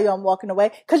need to tell you I'm walking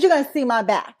away because you're going to see my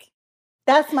back.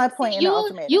 That's my point in the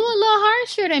ultimatum. You a little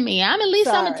harsher than me. I'm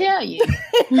going to tell you.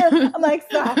 I'm like,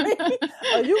 sorry.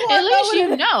 At least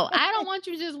you know. I don't want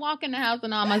you just walking the house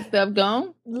and all my stuff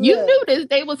gone. Look, you knew this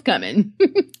day was coming.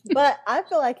 But I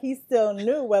feel like he still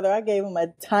knew whether I gave him a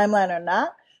timeline or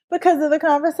not because of the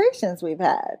conversations we've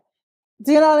had.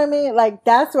 Do you know what I mean? Like,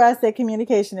 that's where I say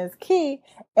communication is key.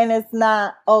 And it's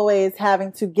not always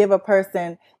having to give a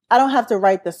person, I don't have to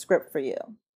write the script for you.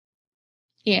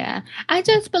 Yeah. I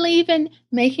just believe in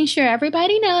making sure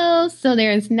everybody knows. So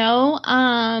there's no,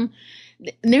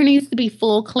 there needs to be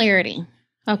full clarity.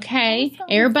 Okay.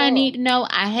 Everybody need to know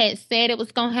I had said it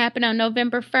was going to happen on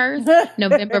November 1st.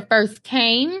 November 1st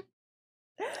came.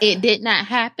 It did not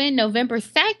happen. November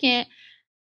 2nd.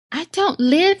 I don't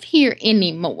live here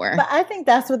anymore. But I think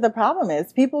that's what the problem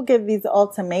is. People give these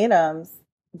ultimatums,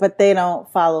 but they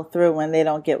don't follow through when they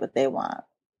don't get what they want.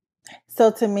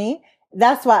 So to me,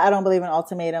 that's why I don't believe in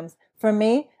ultimatums. For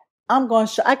me,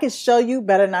 I can show you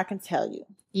better than I can tell you.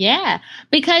 Yeah.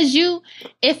 Because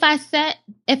if I set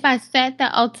the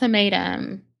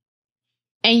ultimatum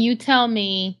and you tell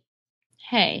me,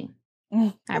 hey,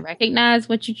 I recognize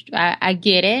I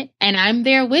get it. And I'm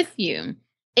there with you.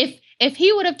 If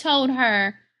he would have told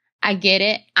her, I get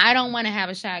it, I don't want to have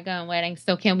a shotgun wedding,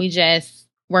 so can we just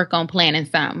work on planning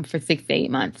something for 6 to 8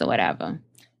 months or whatever?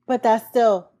 But that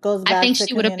still goes back to I think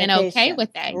she would have been okay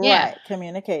with that. Yeah. Right,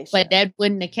 communication. But that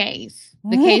wasn't the case.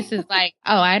 The case is like,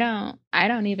 I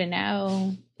don't even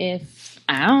know if,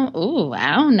 I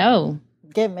don't know.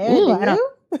 Get married to you?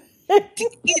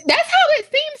 That's how it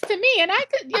seems to me. And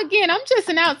I'm just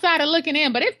an outsider looking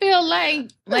in, but it feels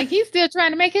like he's still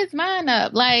trying to make his mind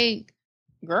up. Like,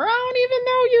 girl, I don't even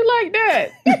know you like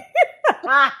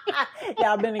that.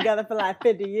 Y'all been together for like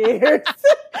 50 years.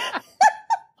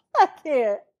 I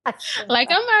can't. Like,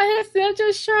 I'm out here still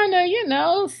just trying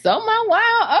to, sow my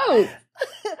wild oats.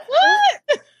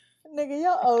 What? Nigga,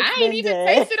 your oats I ain't even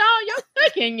tasted all your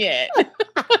cooking yet.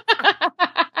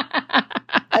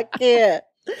 I can't.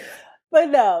 But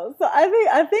no, so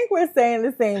I think we're saying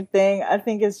the same thing. I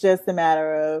think it's just a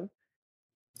matter of,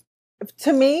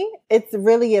 to me, it's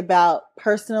really about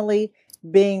personally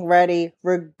being ready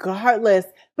regardless.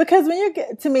 Because when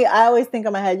to me, I always think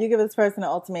in my head, you give this person an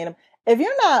ultimatum. If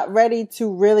you're not ready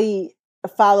to really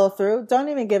follow through, don't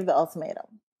even give the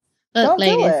ultimatum. Look, don't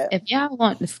ladies, do it. If y'all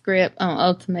want the script on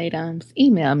ultimatums,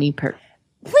 email me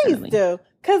Please do.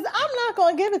 Because I'm not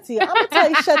going to give it to you. I'm going to tell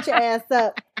you, shut your ass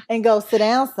up and go sit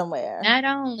down somewhere. Not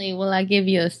only will I give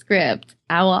you a script,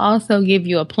 I will also give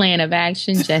you a plan of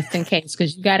action just in case.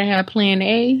 Because you got to have plan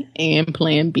A and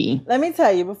plan B. Let me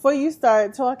tell you, before you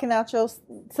start talking out your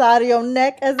side of your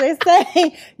neck, as they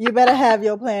say, you better have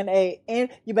your plan A. And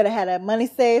you better have that money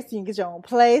saved so you can get your own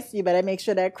place. You better make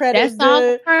sure that credit is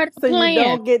good so you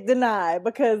don't get denied.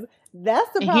 Because that's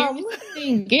the problem.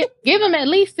 Give him at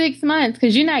least 6 months,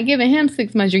 because you're not giving him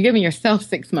 6 months. You're giving yourself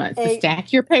 6 months to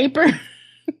stack your paper.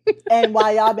 And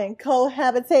while y'all been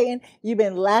cohabitating, you've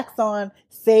been lax on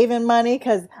saving money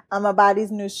because I'm going to buy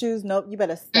these new shoes. Nope, you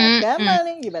better stack that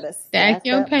money. You better stack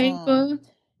your paper.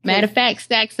 Matter of fact,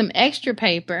 stack some extra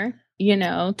paper.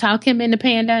 Talk him into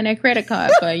paying down that credit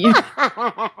card for you.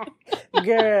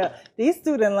 Girl, these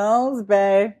student loans,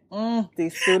 babe.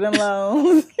 These student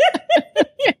loans.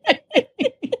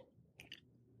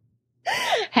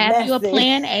 Have you a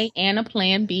plan A and a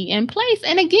plan B in place.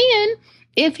 And again,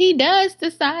 if he does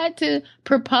decide to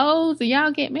propose or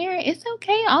y'all get married, it's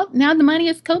okay. Now the money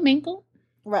is commingled.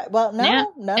 Right. Well, now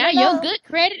your good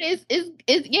credit is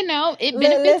it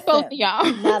benefits both of y'all.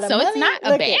 So it's not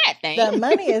a bad thing. The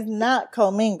money is not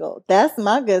commingled. That's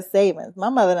my good savings. My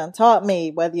mother done taught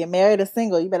me, whether you're married or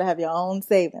single, you better have your own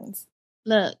savings.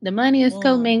 Look, the money is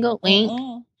commingled. Wink.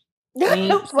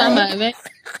 Wink. Some of it.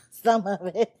 Some of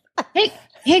it.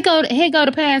 Here go the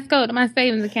passcode to my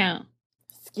savings account.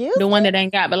 Excuse the me? One that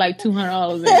ain't got but like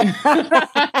 $200 in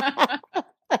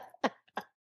it.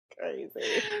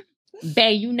 Crazy. Bae,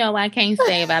 you know I can't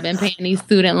save. I've been paying these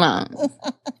student loans.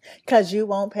 Because you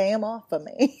won't pay them off for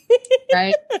me.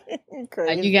 Right?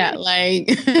 Crazy. You got like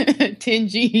 10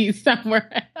 G's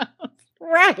somewhere else.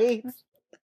 Right.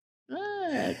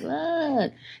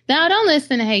 Look. Now, don't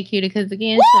listen to Hey Cutie, because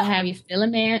again, she'll have you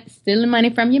stealing money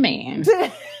from your man.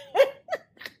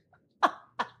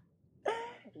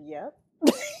 Yep.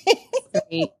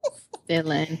 Straight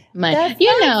stealing money. That's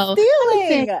stealing.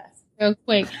 stealing. Real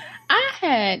quick. I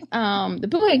had the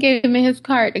boy gave me his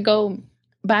card to go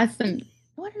buy some.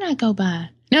 What did I go buy?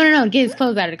 No, get his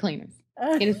clothes out of the cleaners.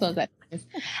 Get his clothes out of the cleaners.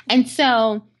 And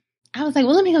so I was like,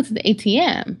 well, let me go to the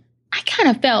ATM. I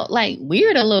kind of felt like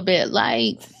weird a little bit,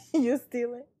 like you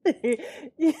stealing. It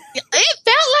felt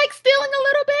like stealing a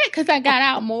little bit because I got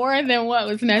out more than what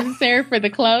was necessary for the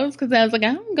clothes, because I was like,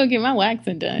 I'm gonna go get my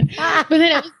waxing done. But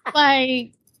then it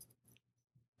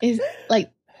was like,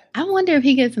 I wonder if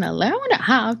he gets an alert. I wonder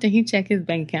how often he check his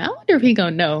bank account. I wonder if he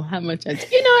gonna know how much it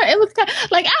was kind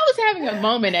of, like I was having a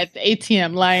moment at the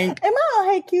ATM, like, am I on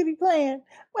Hey Cutie plan?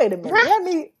 Wait a minute, right? Let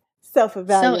me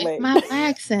self-evaluate. So if my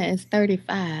waxing is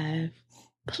 $35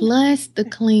 plus the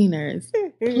cleaners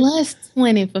plus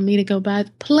 20 for me to go buy,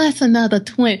 plus another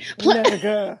 20.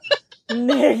 Nigga,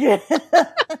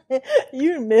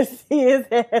 you messy as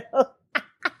hell.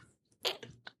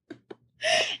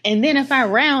 And then if I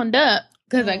round up,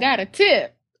 because I got a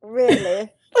tip. Really?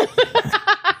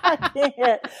 I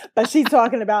can't. But she's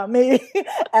talking about me.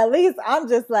 At least I'm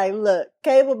just like, look,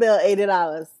 cable bill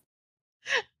 $80.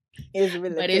 It's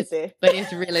really 50. But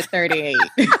it's really 38.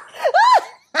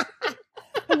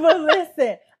 But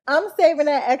listen, I'm saving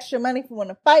that extra money for when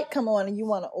the fight come on and you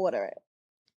want to order it.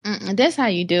 That's how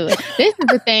you do it. This is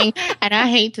the thing, and I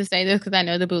hate to say this because I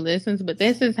know the boo listens, but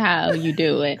this is how you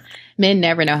do it. Men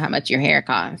never know how much your hair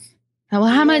costs. Well,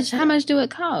 how much do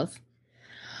it cost?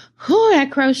 Whew,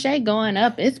 that crochet going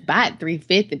up, it's about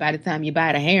 $350 by the time you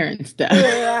buy the hair and stuff.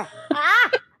 Let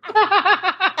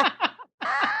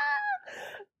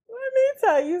me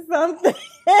tell you something.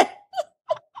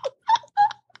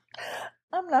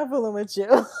 I'm not fooling with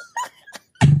you.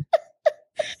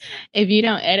 If you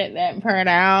don't edit that part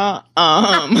out,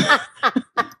 I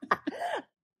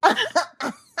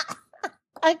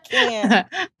can't.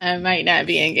 I might not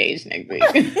be engaged next week.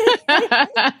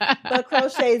 But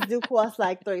crochets do cost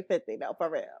like $350 though, for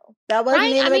real. That wasn't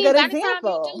even a good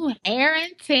example. You do hair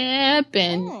and tip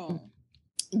and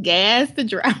gas to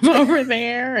drive over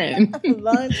there and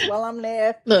lunch while I'm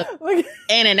there. Look,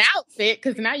 and an outfit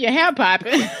because now your hair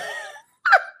popping.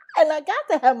 And I got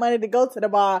to have money to go to the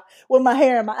bar with my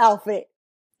hair and my outfit.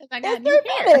 I got new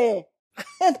hair.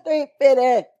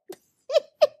 $350.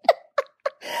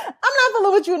 I'm not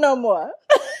fooling with you no more.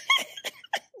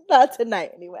 Not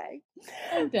tonight, anyway.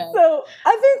 Okay. So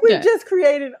I think we just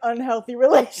created unhealthy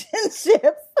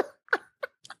relationships.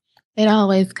 It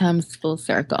always comes full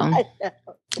circle. I know.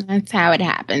 That's how it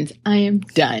happens. I am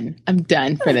done. I'm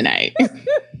done for the night.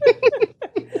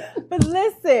 But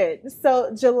listen,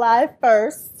 so July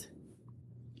 1st,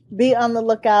 be on the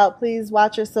lookout. Please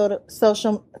watch your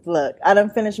social. Look, I done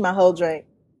finished my whole drink.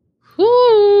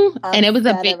 Woo! And it was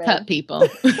a big cup, people.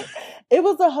 It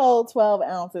was a whole 12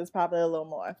 ounces, probably a little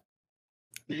more.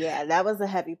 Yeah, that was a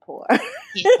heavy pour.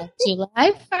 Yeah,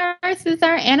 July 1st is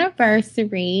our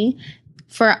anniversary.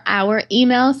 For our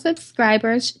email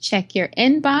subscribers, check your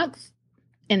inbox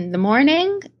in the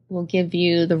morning. We'll give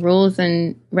you the rules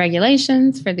and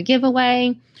regulations for the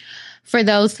giveaway. For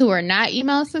those who are not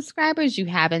email subscribers, you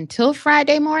have until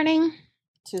Friday morning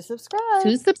to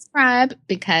subscribe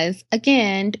because,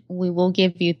 again, we will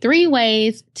give you 3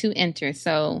 ways to enter.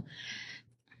 So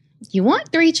you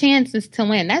want 3 chances to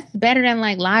win. That's better than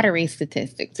like lottery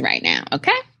statistics right now.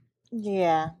 Okay?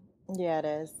 Yeah, it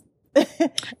is.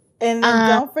 And then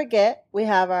don't forget, we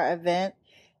have our event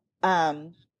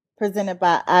presented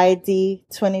by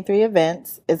ID23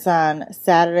 Events. It's on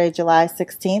Saturday, July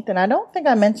 16th. And I don't think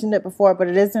I mentioned it before, but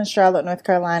it is in Charlotte, North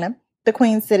Carolina, the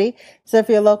Queen City. So if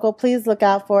you're local, please look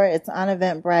out for it. It's on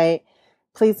Eventbrite.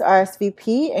 Please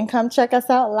RSVP and come check us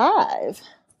out live.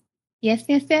 Yes.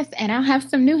 And I'll have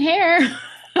some new hair.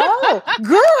 Oh,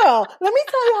 girl, let me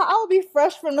tell you how I'll be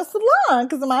fresh from the salon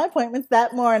because of my appointments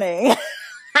that morning.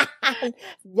 Yes.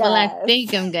 Well, I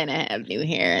think I'm going to have new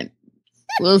hair.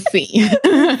 We'll see. After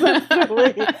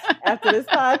this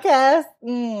podcast,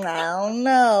 I don't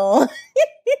know.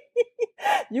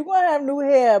 You're going to have new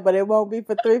hair, but it won't be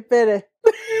for $350.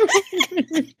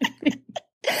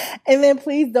 And then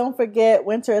please don't forget,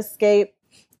 Winter Escape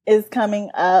is coming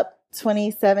up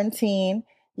 2017.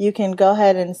 You can go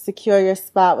ahead and secure your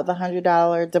spot with a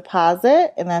 $100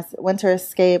 deposit, and that's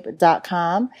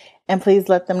winterescape.com. And please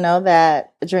let them know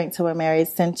that A Drink Till We're Married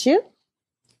sent you.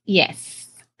 Yes.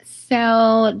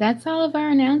 So that's all of our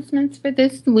announcements for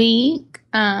this week.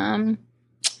 Till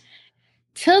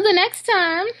the next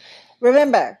time.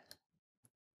 Remember,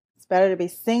 it's better to be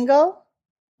single,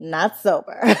 not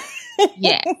sober.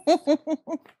 Yes.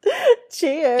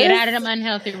 Cheers. Get out of them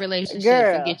unhealthy relationships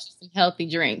and get you some healthy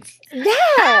drinks.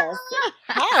 Yes.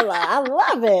 Holla. I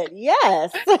love it.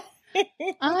 Yes.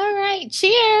 All right.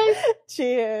 Cheers.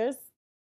 Cheers.